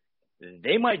OU,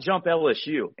 they might jump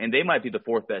LSU, and they might be the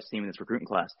 4th best team in this recruiting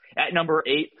class. At number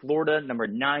 8, Florida. Number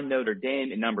 9, Notre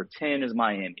Dame. And number 10 is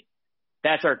Miami.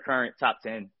 That's our current top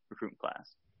 10 recruiting class.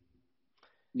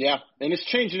 Yeah, and it's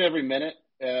changing every minute.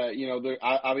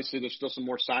 Obviously there's still some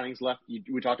more signings left.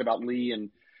 We talked about Lee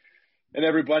and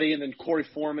everybody, and then Corey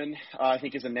Foreman, I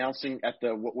think, is announcing at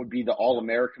what would be the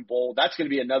All-American Bowl. That's going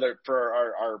to be another for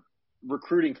our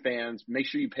recruiting fans. Make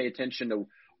sure you pay attention to.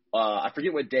 I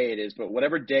forget what day it is, but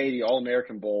whatever day the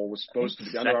All-American Bowl was supposed to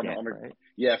be under Armour. Right?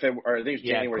 Yeah, I think it's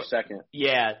January 2nd.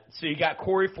 Yeah, so you got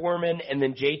Corey Foreman and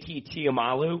then JT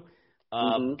Tiamalu,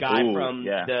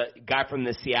 guy from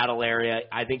the Seattle area.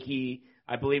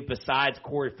 I believe besides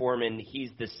Corey Foreman,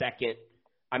 he's the second.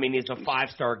 I mean, he's a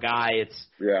 5-star guy.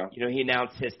 He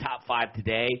announced his top 5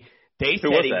 today. They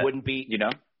said he wouldn't be.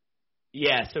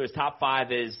 Yeah, so his top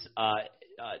 5 is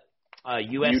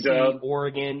USC, UW.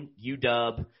 Oregon,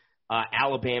 UW,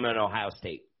 Alabama, and Ohio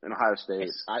State. I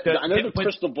know the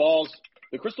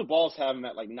crystal balls have him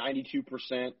at like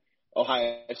 92%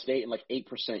 Ohio State and like 8%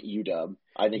 UW.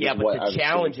 I think. Yeah, but the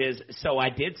challenge is, so I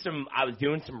was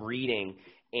doing some reading,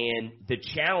 and the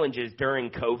challenge is during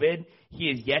COVID, he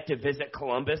is yet to visit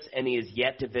Columbus and he is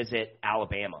yet to visit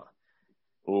Alabama.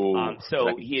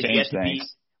 So he is yet to be.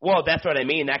 Well, that's what I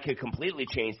mean. That could completely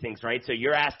change things, right? So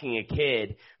you're asking a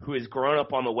kid who has grown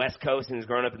up on the West Coast and has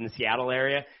grown up in the Seattle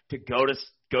area to go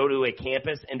to a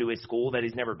campus and to a school that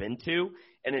he's never been to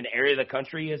in an area of the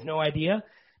country he has no idea.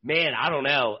 Man, I don't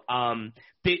know.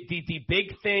 The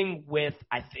big thing with,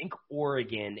 I think,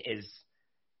 Oregon is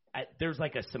there's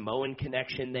like a Samoan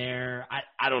connection there.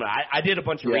 I don't know. I did a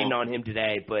bunch of reading on him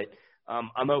today, but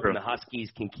I'm hoping the Huskies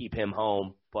can keep him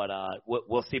home. But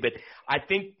we'll see. But I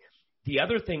think the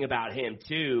other thing about him,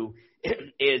 too,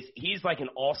 is he's like an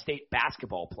all-state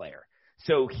basketball player.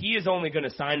 So he is only going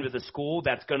to sign with a school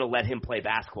that's going to let him play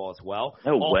basketball as well.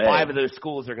 All 5 of those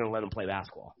schools are going to let him play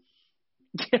basketball.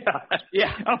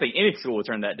 Yeah. I don't think any school would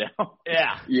turn that down.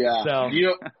 Yeah. So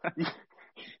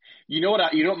you know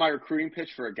what my recruiting pitch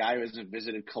for a guy who hasn't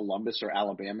visited Columbus or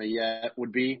Alabama yet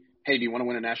would be? Hey, do you want to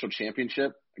win a national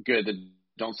championship? Good. Then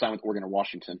don't sign with Oregon or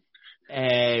Washington.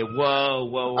 Hey,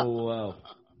 whoa.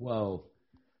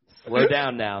 Slow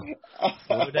down now.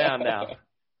 Slow down now.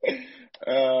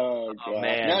 Oh, God.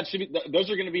 Man. No, it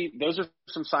should be, those are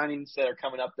some signings that are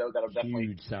coming up, though, that'll definitely,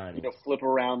 Huge signing. flip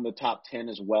around the top 10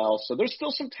 as well. So there's still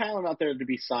some talent out there to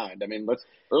be signed. I mean,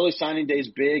 early signing day is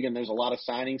big, and there's a lot of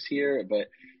signings here, but,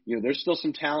 there's still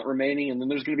some talent remaining, and then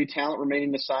there's going to be talent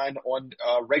remaining to sign on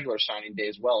regular signing day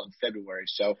as well in February.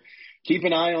 So keep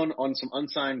an eye on some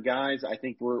unsigned guys. I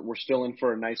think we're still in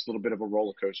for a nice little bit of a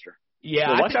roller coaster.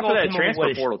 Yeah, well, watch out for that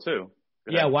transfer portal, too.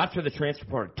 Yeah, watch for the transfer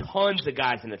portal. Tons of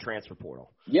guys in the transfer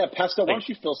portal. Yeah, Pastel, why don't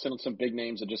you fill in some big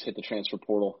names that just hit the transfer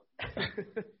portal?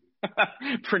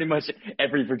 Pretty much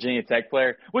every Virginia Tech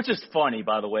player, which is funny,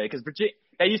 by the way, because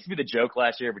that used to be the joke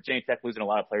last year, Virginia Tech losing a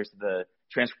lot of players to the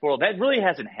transfer portal. That really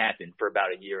hasn't happened for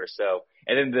about a year or so.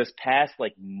 And then this past,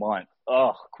 month,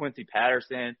 Quincy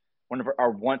Patterson, one of our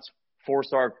once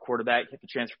four-star quarterback, hit the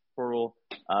transfer portal.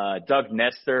 Doug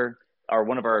Nestor,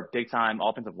 one of our big-time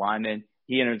offensive linemen,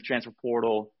 he entered the transfer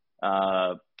portal.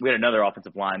 We had another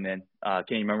offensive lineman. Can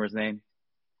you remember his name?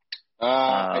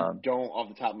 I don't off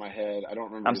the top of my head. I don't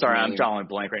remember. I'm sorry, I'm drawing a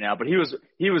blank right now. But he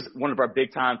was one of our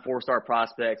big-time four-star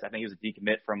prospects. I think he was a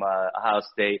decommit from Ohio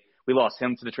State. We lost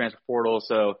him to the transfer portal.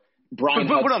 So Brian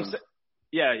Hudson.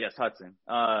 Yes, Hudson.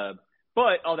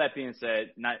 But all that being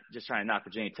said, not just trying to knock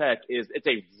Virginia Tech, it's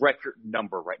a record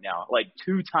number right now.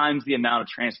 2 times the amount of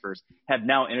transfers have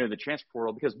now entered the transfer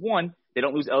portal because, 1, they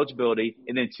don't lose eligibility,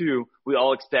 and then 2, we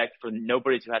all expect for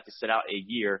nobody to have to sit out a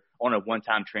year on a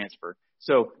one-time transfer.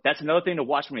 So that's another thing to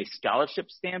watch from a scholarship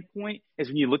standpoint is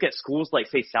when you look at schools like,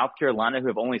 say, South Carolina who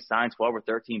have only signed 12 or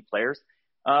 13 players.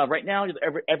 Right now,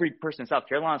 every person in South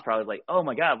Carolina is probably like, oh,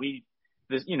 my God,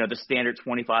 the standard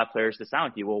 25 players to sign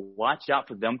with you. Well, watch out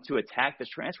for them to attack this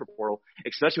transfer portal,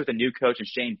 especially with a new coach and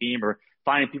Shane Beamer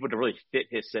finding people to really fit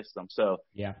his system. So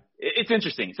yeah, it's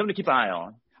interesting. Something to keep an eye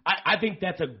on. I think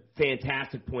that's a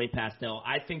fantastic point, Pastel.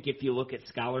 I think if you look at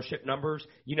scholarship numbers,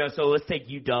 so let's take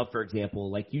UW, for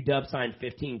example. UW signed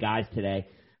 15 guys today.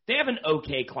 They have an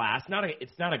okay class.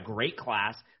 It's not a great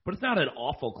class, but it's not an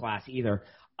awful class either.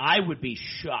 I would be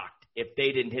shocked if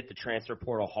they didn't hit the transfer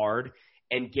portal hard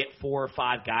and get 4 or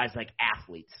 5 guys like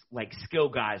athletes, like skill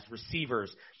guys,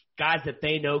 receivers, guys that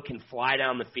they know can fly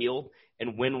down the field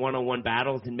and win one-on-one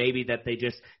battles, and maybe that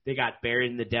they got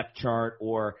buried in the depth chart,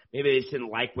 or maybe they just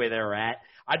didn't like where they were at.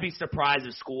 I'd be surprised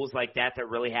if schools like that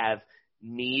really have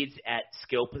needs at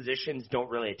skill positions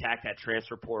don't really attack that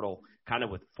transfer portal kind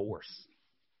of with force.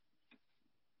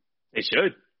 They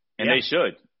should, and they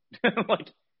should.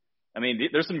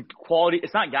 There's some quality.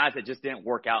 It's not guys that just didn't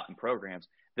work out in programs.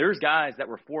 There's guys that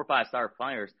were 4 or 5-star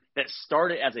players that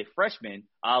started as a freshman,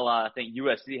 a la, I think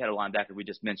USC had a linebacker we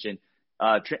just mentioned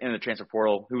in the transfer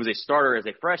portal who was a starter as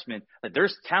a freshman. But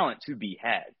there's talent to be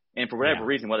had. And for whatever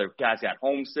reason, whether guys got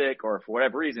homesick or for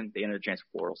whatever reason, they entered the transfer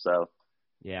portal. So,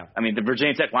 yeah. The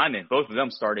Virginia Tech linemen, both of them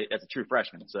started as a true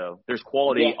freshman. So there's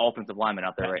quality offensive linemen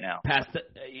out there right now.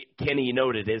 Kenny, you know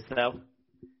what it is, though?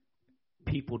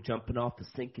 People jumping off the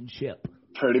sinking ship.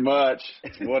 Pretty much.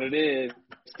 That's what it is,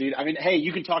 dude. Hey,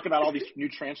 you can talk about all these new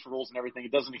transfer rules and everything.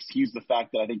 It doesn't excuse the fact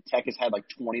that I think Tech has had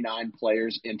 29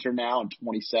 players enter now and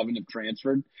 27 have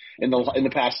transferred in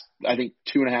the past, I think,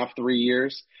 2.5, 3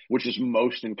 years, which is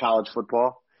most in college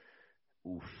football.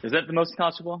 Oof. Is that the most in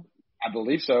college football? I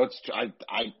believe so. I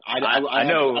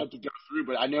know. I have to go through,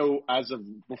 but I know as of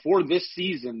before this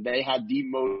season, they had the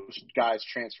most guys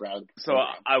transfer out of the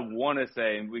program. So I want to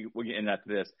say, and we'll get into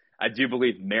this, I do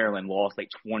believe Maryland lost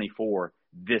 24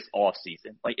 this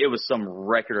offseason. It was some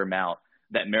record amount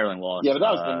that Maryland lost. Yeah, but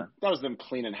that was them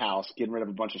cleaning house, getting rid of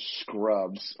a bunch of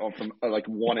scrubs from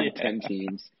 1 in 10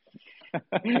 teams.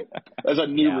 That's a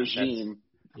new regime.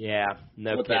 Yeah,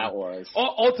 no what kidding. That was.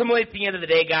 Ultimately, at the end of the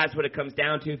day, guys, what it comes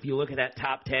down to, if you look at that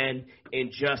top 10 in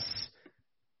just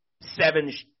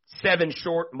seven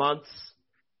short months,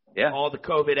 all the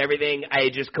COVID, everything,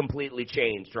 it just completely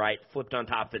changed, right? Flipped on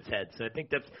top of its head. So I think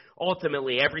that's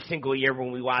ultimately every single year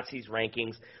when we watch these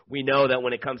rankings, we know that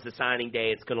when it comes to signing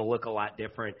day, it's going to look a lot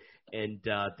different. And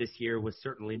this year was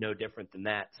certainly no different than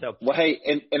that. So, well, hey,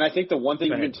 and I think the one thing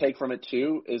you can take from it,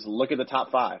 too, is look at the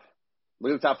top 5.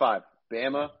 Look at the top 5.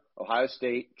 Bama, Ohio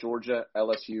State, Georgia,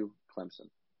 LSU, Clemson.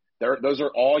 Those are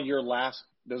all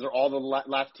the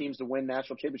last teams to win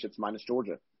national championships minus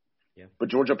Georgia. Yeah. But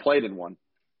Georgia played in one.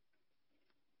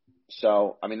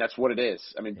 So, that's what it is.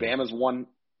 Bama's won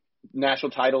national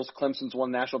titles. Clemson's won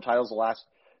national titles the last,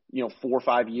 4 or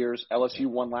 5 years. LSU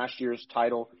won last year's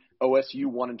title. OSU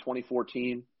won in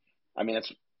 2014.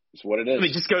 That's what it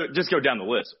is. Just go down the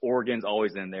list. Oregon's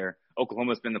always in there.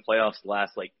 Oklahoma's been in the playoffs the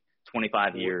last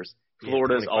 25 years.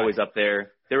 Florida's always up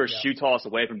there. They were a Yeah. shoe toss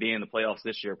away from being in the playoffs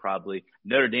this year, probably.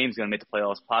 Notre Dame's going to make the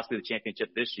playoffs, possibly the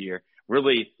championship this year.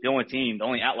 Really, the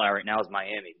only outlier right now is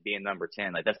Miami being number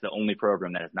 10. Like, that's the only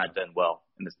program that has not done well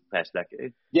in this past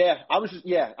decade. Yeah, I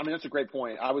mean, that's a great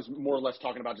point. I was more or less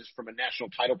talking about just from a national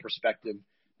title perspective.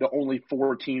 The only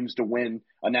 4 teams to win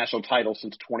a national title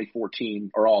since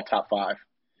 2014 are all top 5.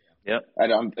 Yep.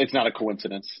 It's not a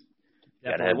coincidence.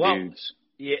 Gotta have dudes.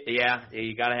 Yeah,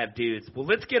 you got to have dudes. Well,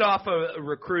 let's get off of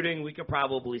recruiting. We could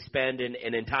probably spend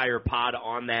an entire pod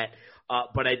on that.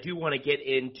 But I do want to get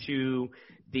into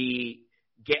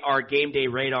our game day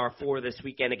radar for this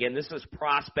weekend. Again, this is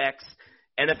prospects,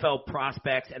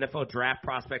 NFL draft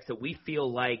prospects that we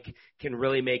feel like can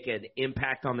really make an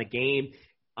impact on the game.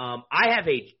 I have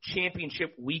a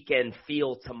championship weekend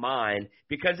feel to mine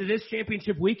because it is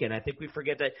championship weekend. I think we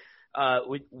forget that.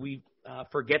 We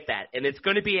forget that. And it's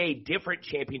going to be a different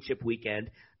championship weekend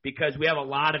because we have a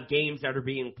lot of games that are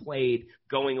being played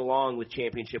going along with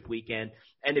championship weekend.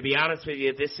 And to be honest with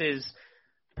you, this is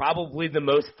probably the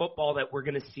most football that we're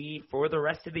going to see for the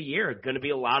rest of the year. It's going to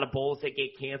be a lot of bowls that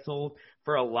get canceled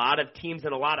for a lot of teams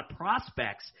and a lot of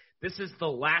prospects. This is the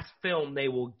last film they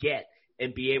will get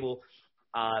and be able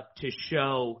to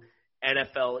show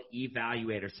NFL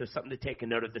evaluators. So something to take a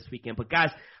note of this weekend. But guys,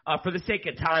 for the sake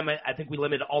of time, I think we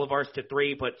limited all of ours to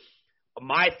 3, but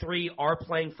my 3 are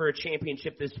playing for a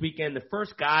championship this weekend. The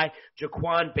first guy,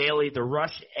 Jaquan Bailey, the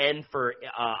rush end for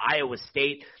Iowa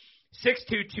State. 6'2",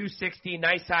 260,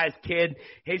 nice-sized kid.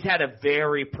 He's had a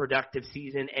very productive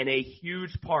season and a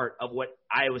huge part of what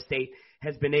Iowa State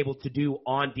has been able to do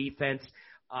on defense.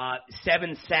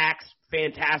 7 sacks,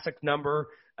 fantastic number,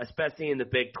 especially in the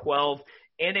Big 12.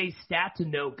 And a stat to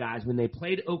note, guys, when they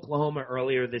played Oklahoma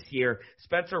earlier this year,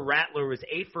 Spencer Rattler was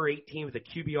 8 for 18 with a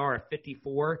QBR of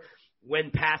 54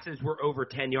 when passes were over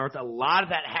 10 yards. A lot of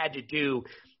that had to do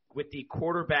with the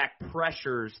quarterback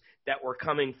pressures that were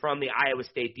coming from the Iowa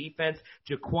State defense.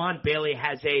 Jaquan Bailey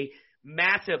has a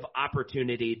massive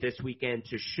opportunity this weekend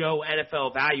to show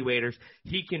NFL evaluators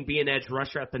he can be an edge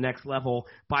rusher at the next level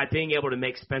by being able to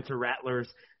make Spencer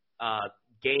Rattler's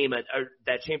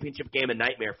that championship game a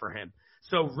nightmare for him.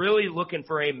 So really looking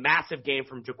for a massive game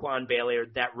from Jaquan Bailey, or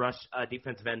that rush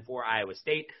defensive end for Iowa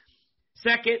State.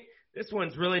 Second, this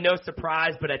one's really no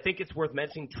surprise, but I think it's worth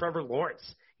mentioning Trevor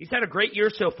Lawrence. He's had a great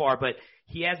year so far, but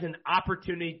he has an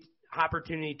opportunity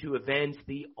to avenge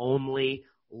the only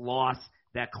loss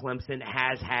that Clemson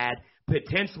has had.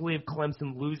 Potentially, if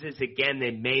Clemson loses again,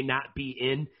 they may not be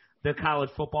in the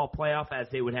college football playoff as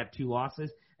they would have 2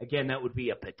 losses. Again, that would be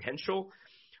a potential.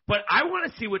 But I want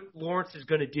to see what Lawrence is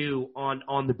going to do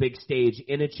on the big stage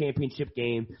in a championship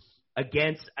game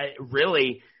against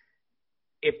really,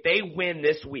 if they win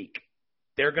this week,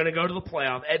 they're going to go to the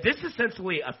playoff. This is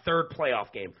essentially a third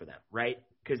playoff game for them, right?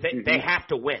 Because they have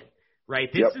to win,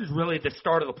 right? This is really the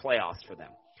start of the playoffs for them.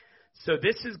 So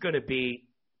this is going to be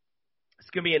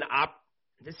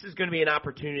an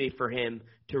opportunity for him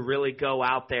to really go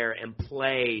out there and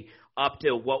play up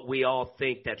to what we all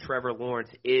think that Trevor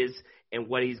Lawrence is and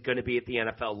what he's going to be at the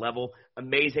NFL level.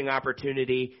 Amazing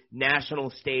opportunity, national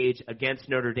stage against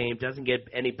Notre Dame. Doesn't get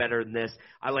any better than this.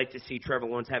 I like to see Trevor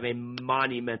Lawrence have a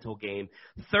monumental game.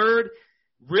 Third,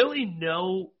 really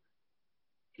not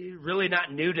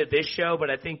new to this show, but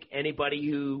I think anybody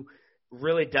who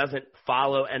really doesn't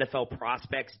follow NFL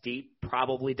prospects deep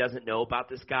probably doesn't know about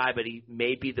this guy, but he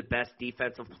may be the best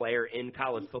defensive player in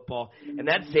college football. And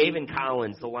that's Zaven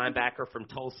Collins, the linebacker from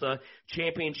Tulsa.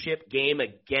 Championship game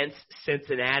against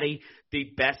Cincinnati, the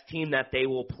best team that they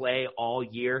will play all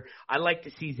year. I like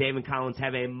to see Zaven Collins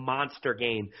have a monster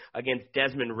game against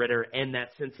Desmond Ridder and that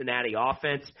Cincinnati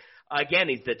offense. Again,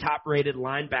 he's the top-rated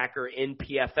linebacker in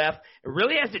PFF and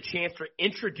really has a chance to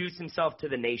introduce himself to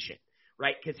the nation.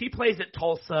 Right, because he plays at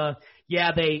Tulsa.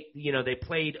 Yeah, they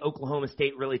played Oklahoma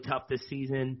State really tough this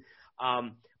season.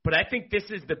 But I think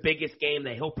this is the biggest game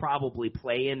that he'll probably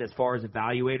play in as far as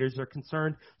evaluators are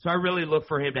concerned. So I really look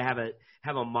for him to have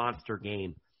a monster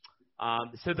game.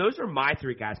 So those are my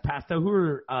 3 guys. Pasto,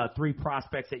 who are 3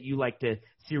 prospects that you like to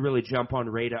see really jump on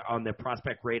the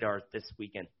prospect radar this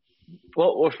weekend?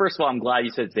 Well, first of all, I'm glad you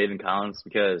said Zaven Collins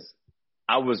because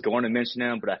I was going to mention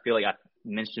him, but I feel like I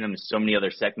mentioned him in so many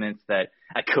other segments that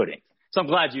I couldn't. So I'm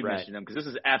glad you mentioned him because this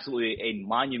is absolutely a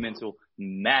monumental,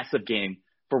 massive game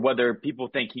for whether people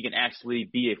think he can actually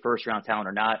be a first-round talent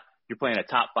or not. You're playing a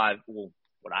top 5, well,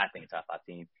 what I think a top 5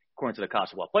 team, according to the college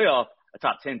football playoff, a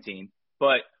top 10 team,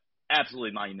 but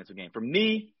absolutely monumental game. For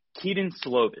me, Kedon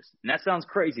Slovis. And that sounds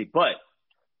crazy, but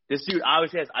this dude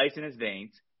obviously has ice in his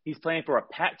veins. He's playing for a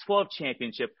Pac-12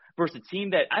 championship versus a team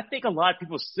that I think a lot of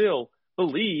people still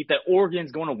believe that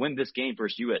Oregon's going to win this game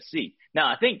versus USC. Now,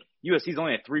 I think USC is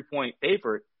only a 3-point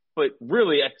favorite, but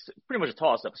really it's pretty much a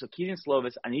toss-up. So Kedon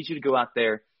Slovis, I need you to go out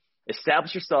there,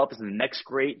 establish yourself as the next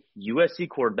great USC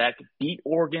quarterback, beat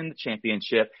Oregon in the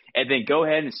championship, and then go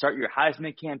ahead and start your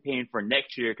Heisman campaign for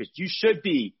next year because you should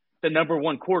be the number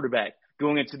one quarterback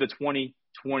going into the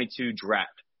 2022 draft.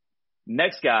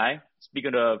 Next guy,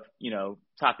 speaking of,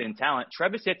 top-end talent,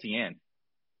 Travis Etienne.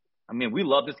 I mean, we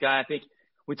love this guy. I think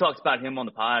we talked about him on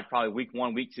the pod probably week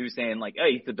 1, week 2, saying like,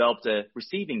 hey, he's developed a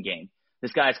receiving game.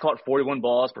 This guy's caught 41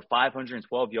 balls for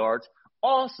 512 yards.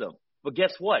 Awesome. But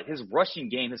guess what? His rushing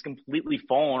game has completely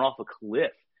fallen off a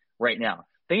cliff right now.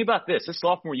 Think about this. His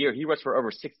sophomore year, he rushed for over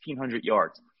 1,600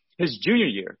 yards. His junior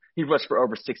year, he rushed for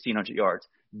over 1,600 yards.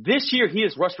 This year, he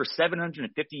has rushed for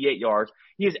 758 yards.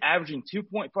 He is averaging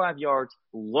 2.5 yards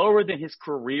lower than his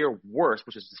career worst,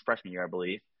 which is his freshman year, I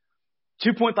believe.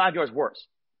 2.5 yards worse.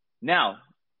 Now,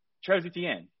 Travis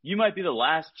Etienne, you might be the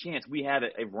last chance we have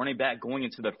at a running back going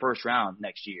into the first round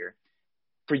next year.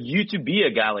 For you to be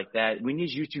a guy like that, we need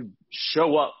you to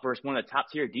show up versus one of the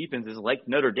top-tier defenses like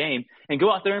Notre Dame and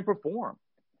go out there and perform.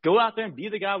 Go out there and be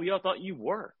the guy we all thought you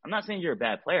were. I'm not saying you're a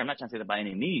bad player. I'm not trying to say that by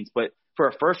any means. But for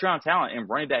a first-round talent and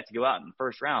running back to go out in the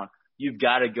first round, you've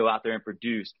got to go out there and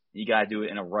produce. You got to do it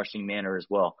in a rushing manner as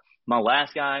well. My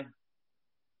last guy,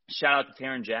 shout out to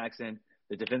Taron Jackson,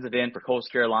 the defensive end for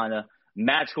Coastal Carolina.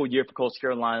 Magical year for Coastal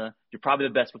Carolina. You're probably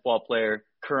the best football player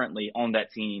currently on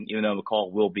that team, even though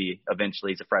McCall will be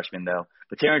eventually. He's a freshman, though.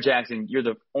 But Taron Jackson, you're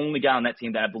the only guy on that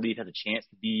team that I believe has a chance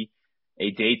to be a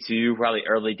day 2, probably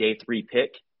early day 3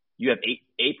 pick. You have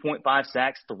 8.5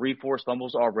 sacks, 3 forced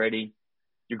fumbles already.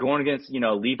 You're going against,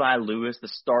 Levi Lewis, the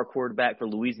star quarterback for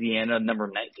Louisiana, number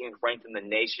 19th ranked in the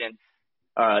nation,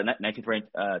 19th ranked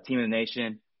team in the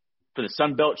nation for the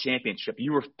Sun Belt Championship.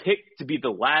 You were picked to be the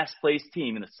last place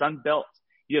team in the Sun Belt.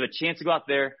 You have a chance to go out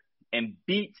there and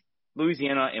beat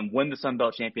Louisiana and win the Sun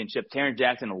Belt Championship. Taron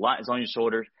Jackson, a lot is on your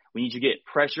shoulders. We need you to get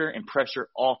pressure and pressure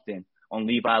often on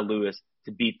Levi Lewis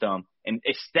to beat them and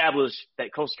establish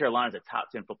that Coastal Carolina is a top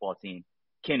 10 football team.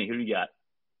 Kenny, who do you got?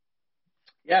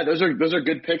 Yeah, those are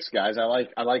good picks, guys. I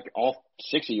like all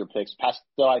 6 of your picks.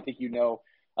 Pastel, I think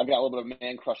I've got a little bit of a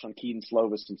man crush on Kedon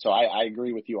Slovis, and so I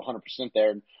agree with you 100%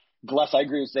 there. And Gless, I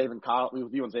agree with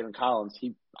you on Zaven Collins.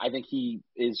 I think he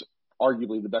is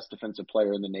arguably the best defensive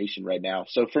player in the nation right now.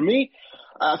 So for me,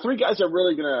 3 guys I'm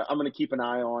gonna keep an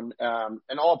eye on,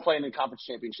 and all playing in conference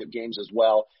championship games as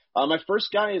well. My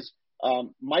first guy is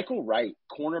Michael Wright,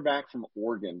 cornerback from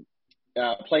Oregon,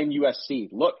 playing USC.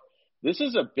 Look, this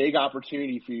is a big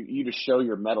opportunity for you to show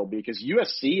your mettle because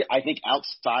USC, I think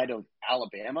outside of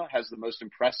Alabama, has the most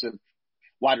impressive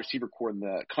wide receiver core in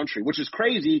the country, which is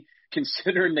crazy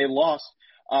considering they lost,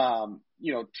 they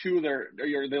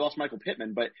lost Michael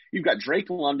Pittman, but you've got Drake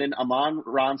London,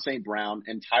 Amon-Ra St. Brown,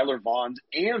 and Tyler Vaughn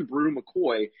and Brew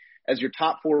McCoy as your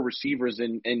top 4 receivers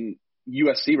in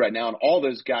USC right now, and all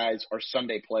those guys are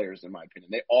Sunday players, in my opinion.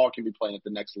 They all can be playing at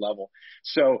the next level.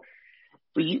 So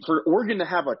for Oregon to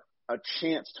have a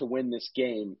chance to win this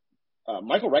game,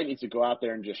 Michael Wright needs to go out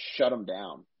there and just shut them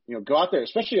down. Go out there,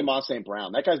 especially Amon St.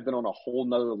 Brown. That guy's been on a whole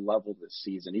nother level this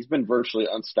season. He's been virtually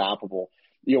unstoppable.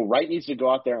 Wright needs to go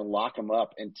out there and lock him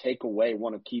up and take away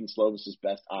one of Kedon Slovis'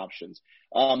 best options.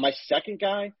 My second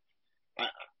guy,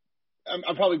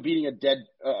 I'm probably beating a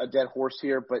dead horse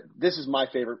here, but this is my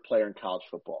favorite player in college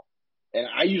football. And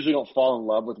I usually don't fall in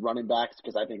love with running backs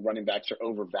because I think running backs are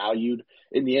overvalued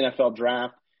in the NFL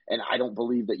draft, and I don't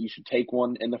believe that you should take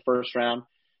one in the first round.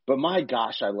 But my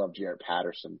gosh, I love Jarrett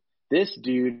Patterson. This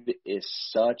dude is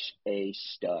such a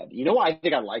stud. You know why I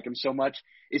think I like him so much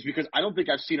is because I don't think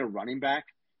I've seen a running back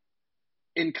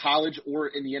in college or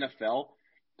in the NFL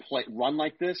run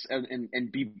like this and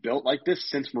be built like this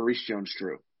since Maurice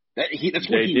Jones-Drew. That's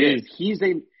what he is. He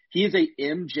is a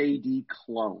MJD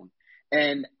clone.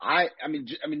 And I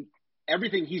mean,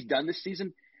 everything he's done this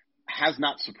season has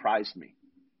not surprised me.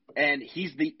 And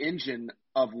he's the engine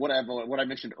of what I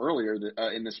mentioned earlier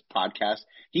in this podcast.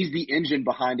 He's the engine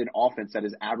behind an offense that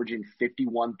is averaging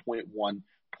 51.1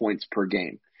 points per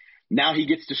game. Now he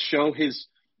gets to show his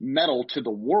mettle to the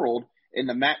world in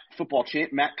the MAC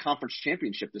Conference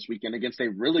Championship this weekend against a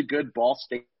really good Ball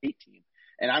State team.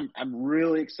 And I'm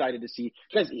really excited to see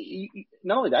because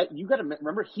not only that, you got to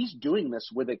remember he's doing this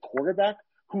with a quarterback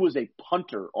who was a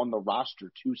punter on the roster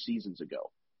 2 seasons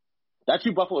ago. That's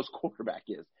who Buffalo's quarterback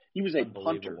is. He was a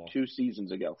punter 2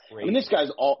 seasons ago. Crazy. I mean, this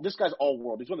guy's all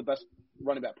world. He's one of the best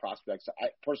running back prospects. I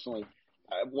personally,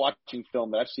 watching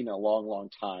film that I've seen in a long, long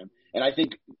time. And I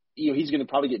think he's going to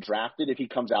probably get drafted if he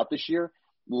comes out this year,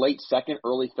 late second,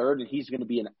 early third, and he's going to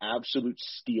be an absolute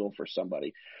steal for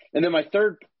somebody. And then my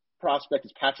third prospect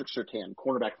is Patrick Surtain,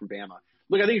 cornerback from Bama.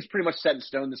 Look, I think it's pretty much set in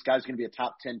stone. This guy's going to be a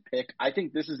top 10 pick. I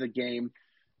think this is a game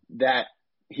that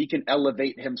he can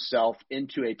elevate himself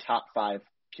into a top 5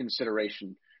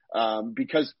 consideration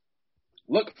because,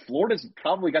 look, Florida's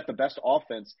probably got the best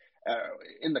offense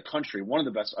in the country, one of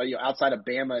the best, outside of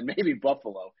Bama and maybe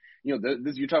Buffalo. You're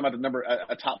talking about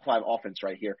a top 5 offense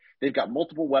right here. They've got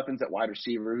multiple weapons at wide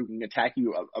receiver who can attack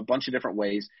you a bunch of different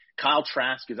ways. Kyle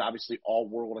Trask is obviously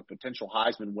all-world, a potential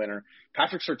Heisman winner.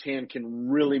 Patrick Surtain can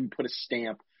really put a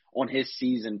stamp on his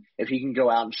season if he can go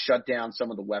out and shut down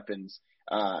some of the weapons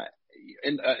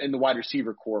in the wide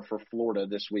receiver core for Florida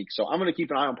this week. So I'm going to keep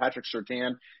an eye on Patrick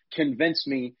Surtain. Convince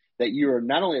me that you are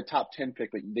not only a top 10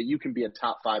 pick, but that you can be a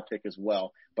top 5 pick as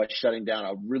well by shutting down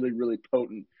a really, really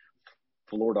potent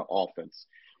Florida offense.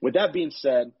 With that being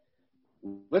said,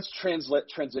 let's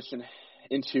transition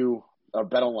into our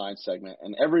Bet Online segment.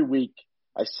 And every week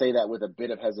I say that with a bit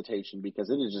of hesitation because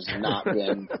it has just not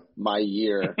been my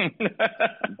year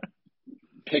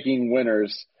picking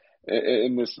winners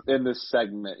in this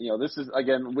segment. This is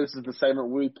the segment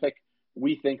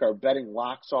we think our betting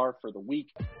locks are for the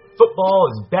week. Football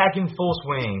is back in full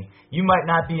swing. You might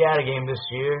not be at a game this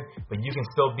year, but you can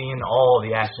still be in all of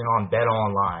the action on Bet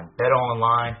Online. Bet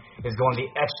Online is going the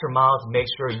extra mile to make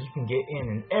sure you can get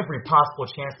in every possible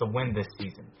chance to win this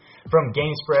season. From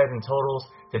game spreads and totals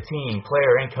to team,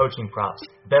 player, and coaching props,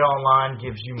 Bet Online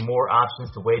gives you more options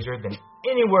to wager than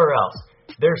anywhere else.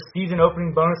 There's season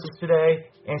opening bonuses today,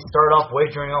 and start off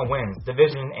wagering on wins,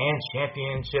 division, and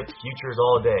championship futures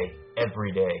all day,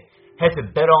 every day. Head to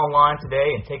Bet Online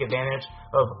today and take advantage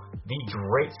of the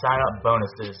great sign-up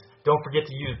bonuses. Don't forget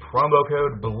to use promo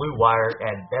code BLUEWIRE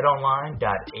at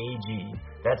betonline.ag.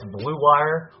 That's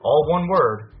BLUEWIRE, all one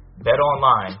word. Bet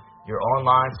Online, your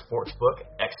online sportsbook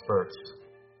experts.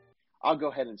 I'll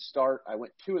go ahead and start. I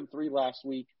went 2-3 last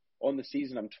week. On the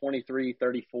season, I'm 23,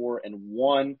 34, and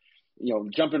 1.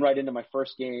 Jumping right into my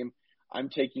first game, I'm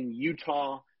taking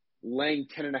Utah laying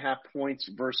 10.5 points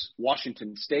versus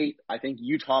Washington State. I think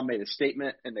Utah made a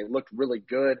statement, and they looked really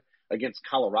good against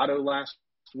Colorado last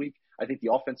week. I think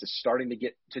the offense is starting to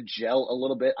get to gel a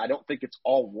little bit. I don't think it's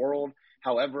all world.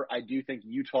 However, I do think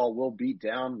Utah will beat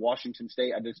down Washington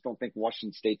State. I just don't think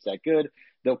Washington State's that good.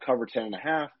 They'll cover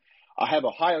 10.5. I have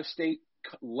Ohio State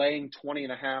laying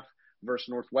 20.5 versus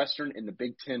Northwestern in the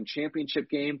Big Ten championship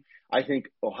game. I think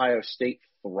Ohio State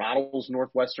throttles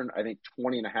Northwestern. I think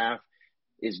 20.5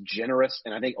 is generous,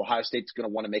 and I think Ohio State's going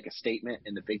to want to make a statement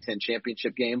in the Big Ten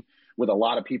championship game with a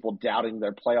lot of people doubting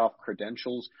their playoff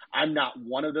credentials. I'm not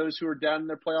one of those who are doubting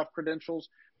their playoff credentials,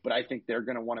 but I think they're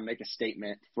going to want to make a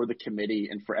statement for the committee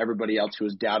and for everybody else who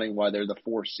is doubting why they're the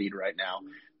 4th seed right now.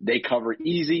 They cover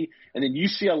easy. And then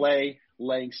UCLA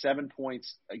laying 7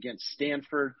 points against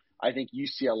Stanford. I think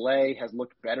UCLA has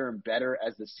looked better and better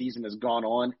as the season has gone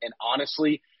on. And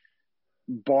honestly,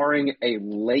 barring a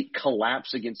late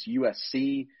collapse against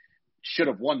USC, should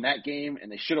have won that game,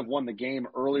 and they should have won the game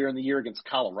earlier in the year against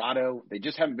Colorado. They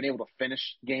just haven't been able to finish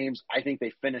games. I think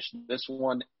they finished this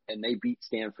one, and they beat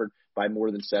Stanford by more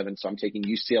than 7, so I'm taking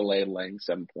UCLA laying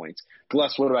 7 points.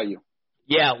 Gless, what about you?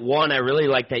 Yeah, I really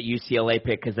like that UCLA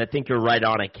pick because I think you're right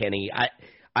on it, Kenny.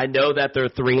 I know that they're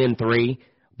 3-3,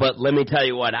 but let me tell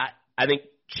you what, I think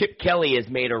Chip Kelly has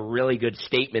made a really good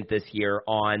statement this year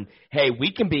on, hey,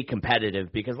 we can be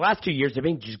competitive because last 2 years they've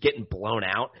been just getting blown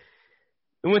out.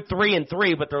 They went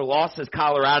 3-3, but their losses,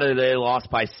 Colorado, they lost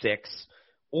by 6.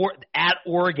 Or at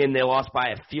Oregon, they lost by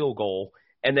a field goal.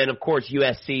 And then, of course,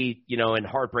 USC, in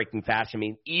heartbreaking fashion. I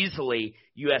mean, easily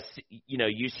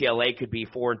UCLA could be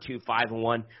 4-2,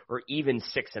 5-1, or even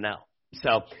 6-0.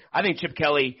 So I think Chip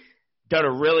Kelly done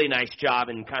a really nice job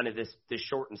in kind of this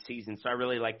shortened season. So I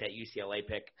really like that UCLA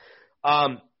pick.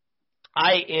 I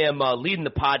am leading the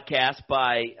podcast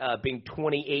by being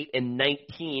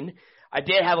 28-19. I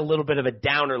did have a little bit of a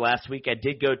downer last week. I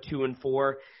did go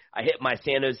 2-4. I hit my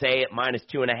San Jose at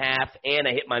 -2.5, and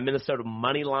I hit my Minnesota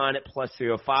money line at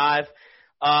 +305.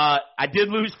 I did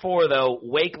lose 4 though.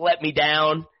 Wake let me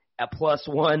down at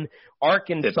 +1.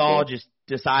 Arkansas just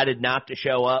decided not to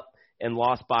show up and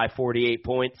lost by 48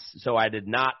 points, so I did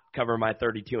not cover my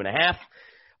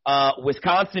 32.5.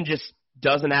 Wisconsin just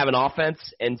doesn't have an offense,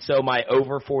 and so my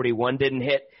over 41 didn't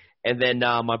hit. And then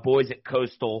my boys at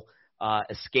Coastal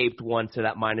escaped one, so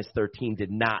that -13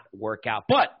 did not work out.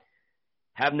 But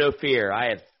have no fear. I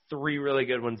have 3 really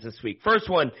good ones this week. First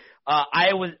one,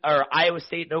 Iowa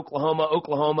State and Oklahoma.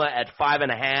 Oklahoma at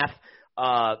 5.5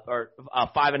 or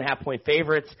 5.5 point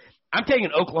favorites. I'm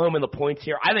taking Oklahoma in the points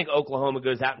here. I think Oklahoma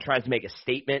goes out and tries to make a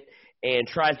statement and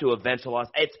tries to avenge the loss.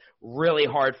 It's really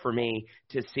hard for me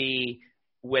to see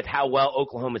with how well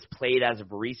Oklahoma's played as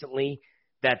of recently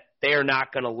that they're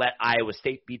not going to let Iowa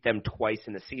State beat them twice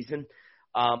in the season.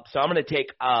 So I'm going to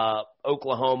take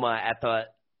Oklahoma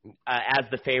as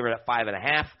the favorite at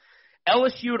 5.5.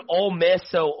 LSU and Ole Miss.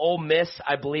 So Ole Miss,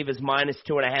 I believe, is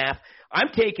 -2.5. I'm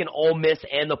taking Ole Miss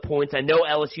and the points. I know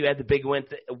LSU had the big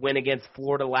win against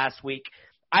Florida last week.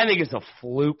 I think it's a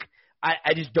fluke.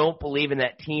 I just don't believe in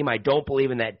that team. I don't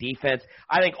believe in that defense.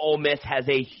 I think Ole Miss has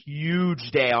a huge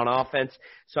day on offense.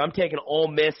 So I'm taking Ole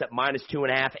Miss at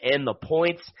 -2.5 and the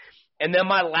points. And then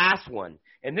my last one,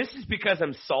 and this is because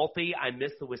I'm salty. I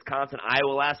missed the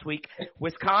Wisconsin-Iowa last week.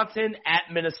 Wisconsin at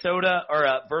Minnesota, or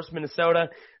versus Minnesota.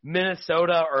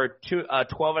 Minnesota are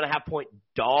 12.5-point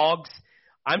dogs.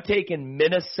 I'm taking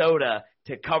Minnesota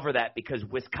to cover that because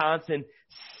Wisconsin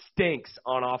stinks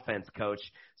on offense, Coach.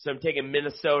 So I'm taking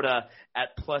Minnesota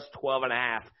at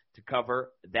 +12.5 to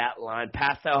cover that line.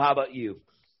 Pastel, how about you?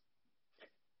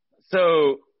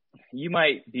 So you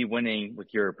might be winning with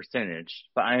your percentage,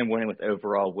 but I am winning with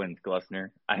overall wins,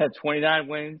 Glessner. I have 29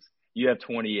 wins. You have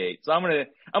 28. So I'm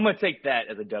gonna take that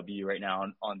as a W right now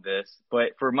on this.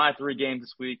 But for my 3 games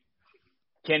this week,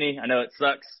 Kenny, I know it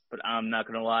sucks, but I'm not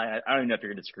gonna lie. I don't even know if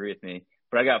you're gonna disagree with me,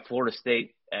 but I got Florida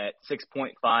State at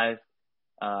 6.5.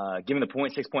 Give me the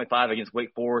point, 6.5 against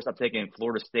Wake Forest. I'm taking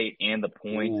Florida State and the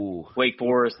point. Ooh. Wake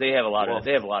Forest, they have a lot of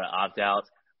opt-outs.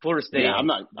 Florida State. Yeah,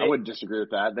 I wouldn't disagree with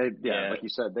that. Like you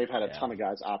said, they've had a ton of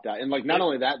guys opt out, and like not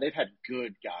only that, they've had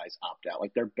good guys opt out.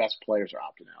 Like their best players are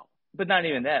opting out. But not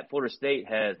even that. Florida State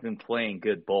has been playing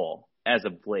good ball as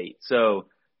of late. So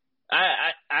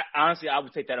I honestly, I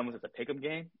would take that almost as a pick'em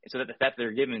game. So that the fact that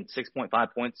they're giving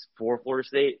 6.5 points for Florida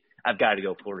State, I've got to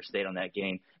go Florida State on that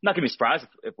game. I'm not going to be surprised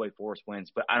if Wake Forest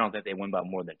wins, but I don't think they win by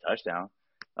more than a touchdown.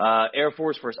 Air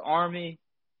Force versus Army.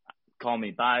 Call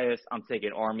me biased. I'm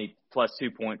taking Army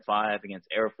 +2.5 against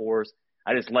Air Force.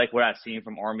 I just like what I've seen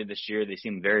from Army this year. They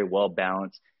seem very well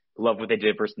balanced. Love what they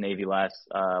did versus Navy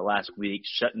last week,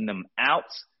 shutting them out.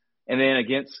 And then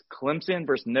against Clemson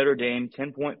versus Notre Dame,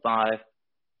 10.5.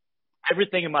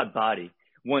 Everything in my body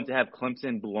wants to have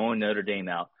Clemson blowing Notre Dame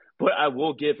out. But I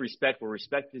will give respect where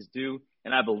respect is due,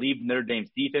 and I believe Notre Dame's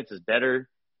defense is better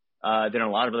than a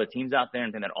lot of other teams out there,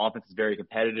 and I think that offense is very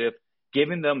competitive.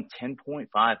 Giving them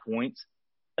 10.5 points,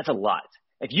 that's a lot.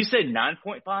 If you said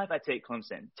 9.5, I'd take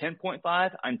Clemson.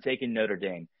 10.5, I'm taking Notre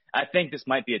Dame. I think this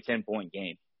might be a 10-point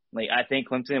game. Like, I think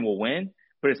Clemson will win,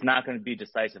 but it's not going to be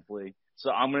decisively.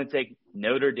 So I'm going to take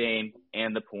Notre Dame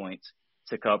and the points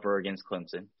to cover against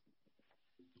Clemson.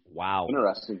 Wow.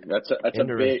 Interesting. That's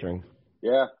interesting.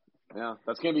 Yeah.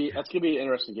 That's gonna be an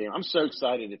interesting game. I'm so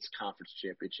excited. It's conference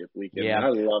championship weekend. Yeah. I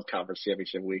love conference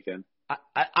championship weekend.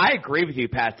 I agree with you,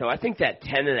 Pat. Though I think that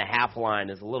 10.5 line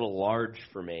is a little large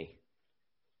for me.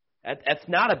 That's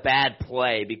not a bad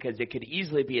play because it could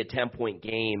easily be a 10-point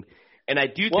game, and I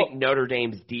do think Notre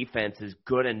Dame's defense is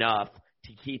good enough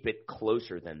to keep it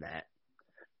closer than that.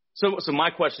 So my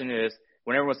question is,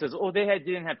 when everyone says, "Oh, they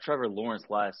didn't have Trevor Lawrence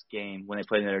last game when they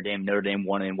played Notre Dame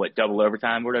won in double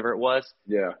overtime, or whatever it was."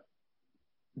 Yeah.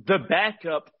 The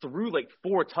backup threw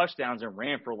 4 touchdowns and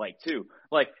ran for 2.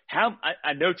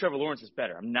 I know Trevor Lawrence is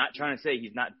better. I'm not trying to say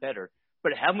he's not better,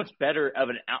 but how much better of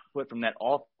an output from that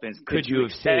offense could you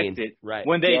have seen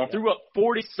when they threw up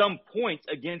 40-some points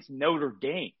against Notre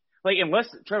Dame?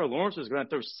 Unless Trevor Lawrence was going to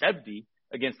throw 70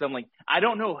 against them, I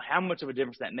don't know how much of a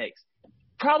difference that makes.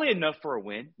 Probably enough for a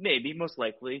win, maybe, most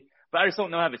likely, but I just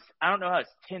don't know how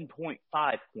it's 10.5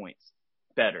 points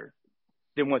better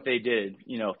than what they did,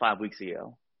 5 weeks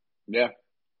ago. Yeah.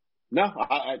 No,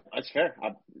 that's fair.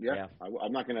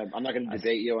 I'm not gonna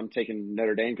debate you on taking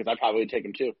Notre Dame because I'd probably take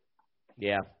him too.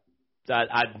 Yeah, so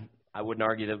I wouldn't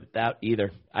argue that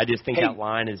either. I just think that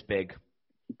line is big.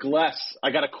 Gless,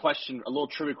 I got a little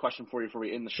trivia question for you before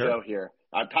we end the show here.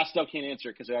 Pastel can't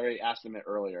answer because I already asked him it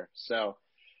earlier. So,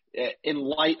 in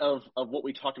light of what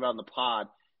we talked about in the pod,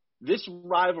 this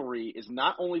rivalry is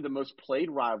not only the most played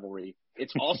rivalry,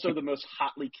 it's also the most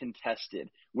hotly contested,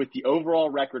 with the overall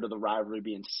record of the rivalry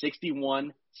being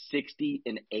 61, 60,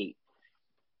 and 8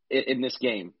 in this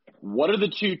game. What are the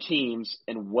two teams,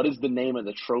 and what is the name of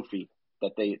the trophy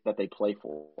that they play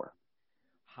for?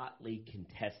 Hotly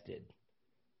contested.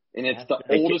 And it's the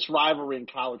oldest rivalry in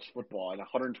college football in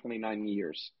 129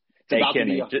 years. Hey,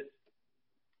 Kenny,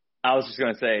 I was just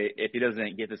going to say, if he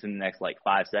doesn't get this in the next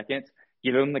 5 seconds,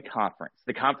 give him the conference.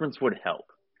 The conference would help.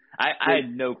 I had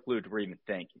no clue to even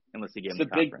think unless he gave him the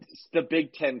conference. It's the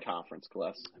Big Ten conference,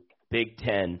 Gless. Big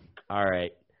Ten. All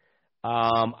right.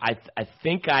 I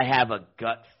think I have a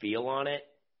gut feel on it.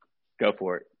 Go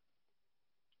for it.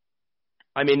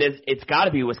 I mean, it's got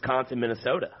to be Wisconsin,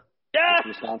 Minnesota. Yeah.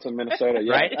 Wisconsin, Minnesota.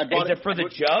 Yeah. Right? Is it for the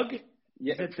jug?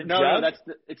 Yeah. Is it the jug? No,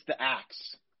 it's the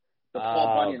axe. The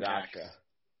Paul Bunyan gotcha. axe.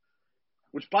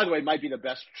 Which, by the way, might be the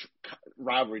best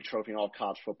rivalry trophy in all of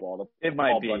college football. It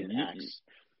might be.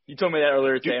 You told me that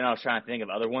earlier today, and I was trying to think of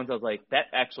other ones. I was like, that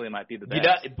actually might be the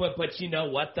best. But you know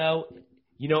what, though?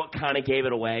 You know what kind of gave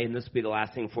it away? And this will be the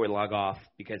last thing before we log off,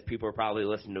 because people are probably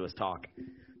listening to us talk.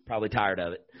 Probably tired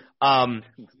of it.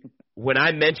 When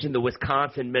I mentioned the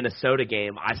Wisconsin-Minnesota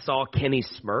game, I saw Kenny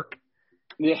smirk.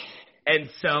 Yeah. And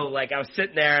so, like, I was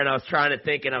sitting there, and I was trying to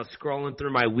think, and I was scrolling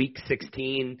through my Week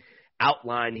 16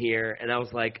 outline here, and I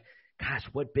was like, gosh,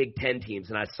 what Big Ten teams?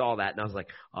 And I saw that, and I was like,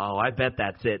 oh, I bet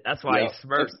that's it. That's why he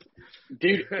smirked.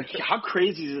 Dude, how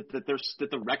crazy is it that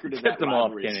the record of that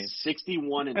rivalry is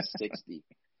 61-60?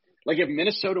 Like, if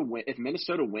Minnesota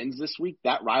wins this week,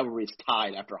 that rivalry is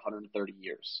tied after 130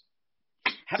 years.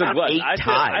 How about 8 ties?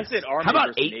 I said Army. How about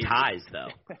 8 Navy. ties, though?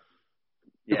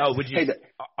 Yes. Oh, would you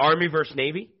Army versus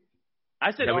Navy?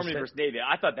 I said Army versus Navy.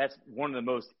 I thought that's one of the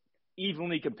most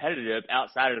evenly competitive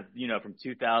outside of, from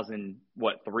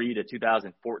 2003 to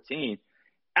 2014.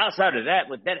 Outside of that,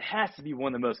 that has to be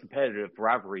one of the most competitive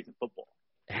rivalries in football.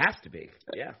 It has to be,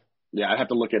 yeah. Yeah, I'd have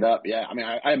to look it up. Yeah, I mean,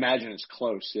 I imagine it's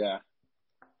close. Yeah,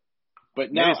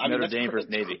 but now Notre Dame versus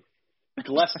Navy.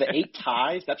 Less the 8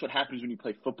 ties. That's what happens when you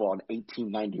play football in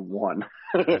 1891.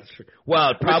 That's true. Well,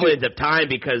 it probably ends up tying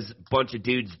because a bunch of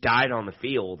dudes died on the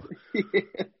field.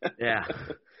 Yeah.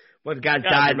 Well, the guys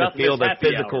died in the field of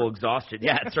physical exhaustion.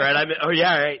 Yeah, that's right.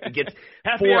 Right. It gets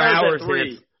 4 hours.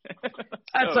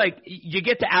 That's like you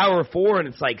get to hour 4 and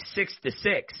it's like 6 to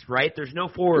 6, right? There's no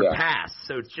forward pass,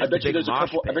 so it's just I bet a big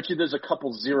mosh pit. I bet you there's a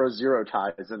couple 0-0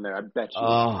 ties in there. I bet you.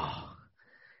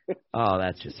 Oh,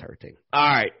 that's just hurting.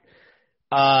 All right.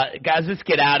 Guys, let's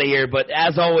get out of here. But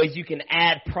as always, you can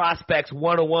add Prospects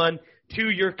 101 to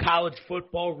your college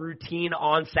football routine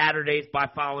on Saturdays by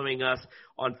following us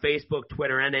on Facebook,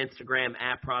 Twitter, and Instagram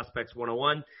at Prospects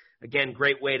 101. Again,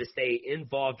 great way to stay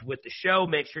involved with the show.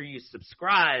 Make sure you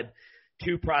subscribe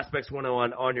to Prospects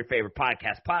 101 on your favorite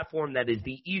podcast platform. That is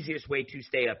the easiest way to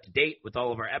stay up to date with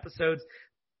all of our episodes.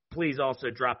 Please also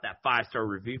drop that 5-star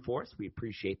review for us. We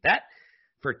appreciate that.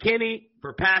 For Kenny,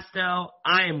 for Pastel,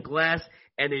 I am Glass,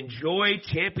 and enjoy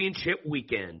championship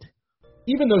weekend.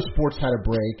 Even though sports had a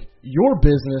break, your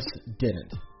business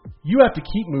didn't. You have to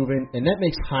keep moving, and that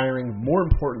makes hiring more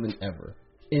important than ever.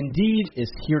 Indeed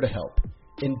is here to help.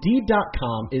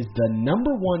 Indeed.com is the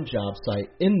 #1 job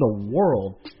site in the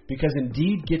world because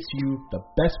Indeed gets you the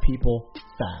best people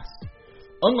fast.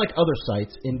 Unlike other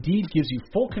sites, Indeed gives you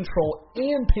full control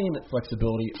and payment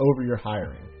flexibility over your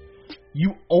hiring.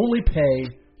 You only pay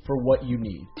for what you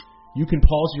need. You can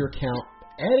pause your account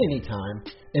at any time,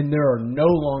 and there are no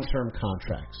long-term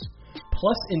contracts.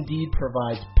 Plus, Indeed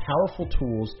provides powerful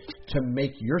tools to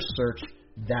make your search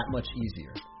that much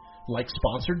easier, like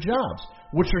sponsored jobs,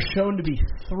 which are shown to be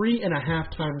 3.5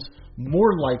 times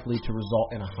more likely to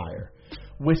result in a hire.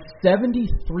 With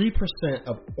 73%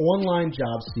 of online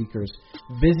job seekers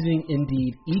visiting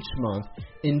Indeed each month,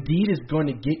 Indeed is going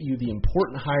to get you the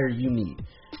important hire you need,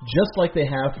 just like they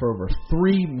have for over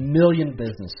 3 million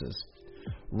businesses.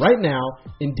 Right now,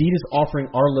 Indeed is offering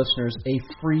our listeners a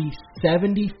free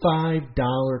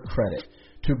 $75 credit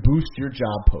to boost your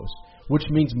job post, which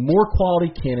means more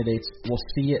quality candidates will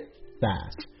see it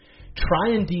fast. Try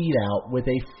Indeed out with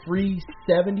a free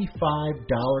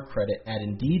 $75 credit at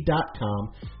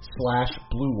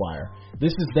Indeed.com/BlueWire.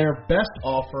 This is their best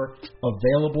offer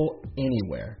available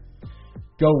anywhere.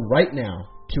 Go right now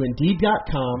to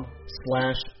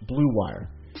Indeed.com/BlueWire.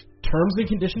 Terms and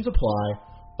conditions apply.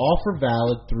 Offer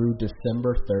valid through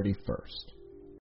December 31st.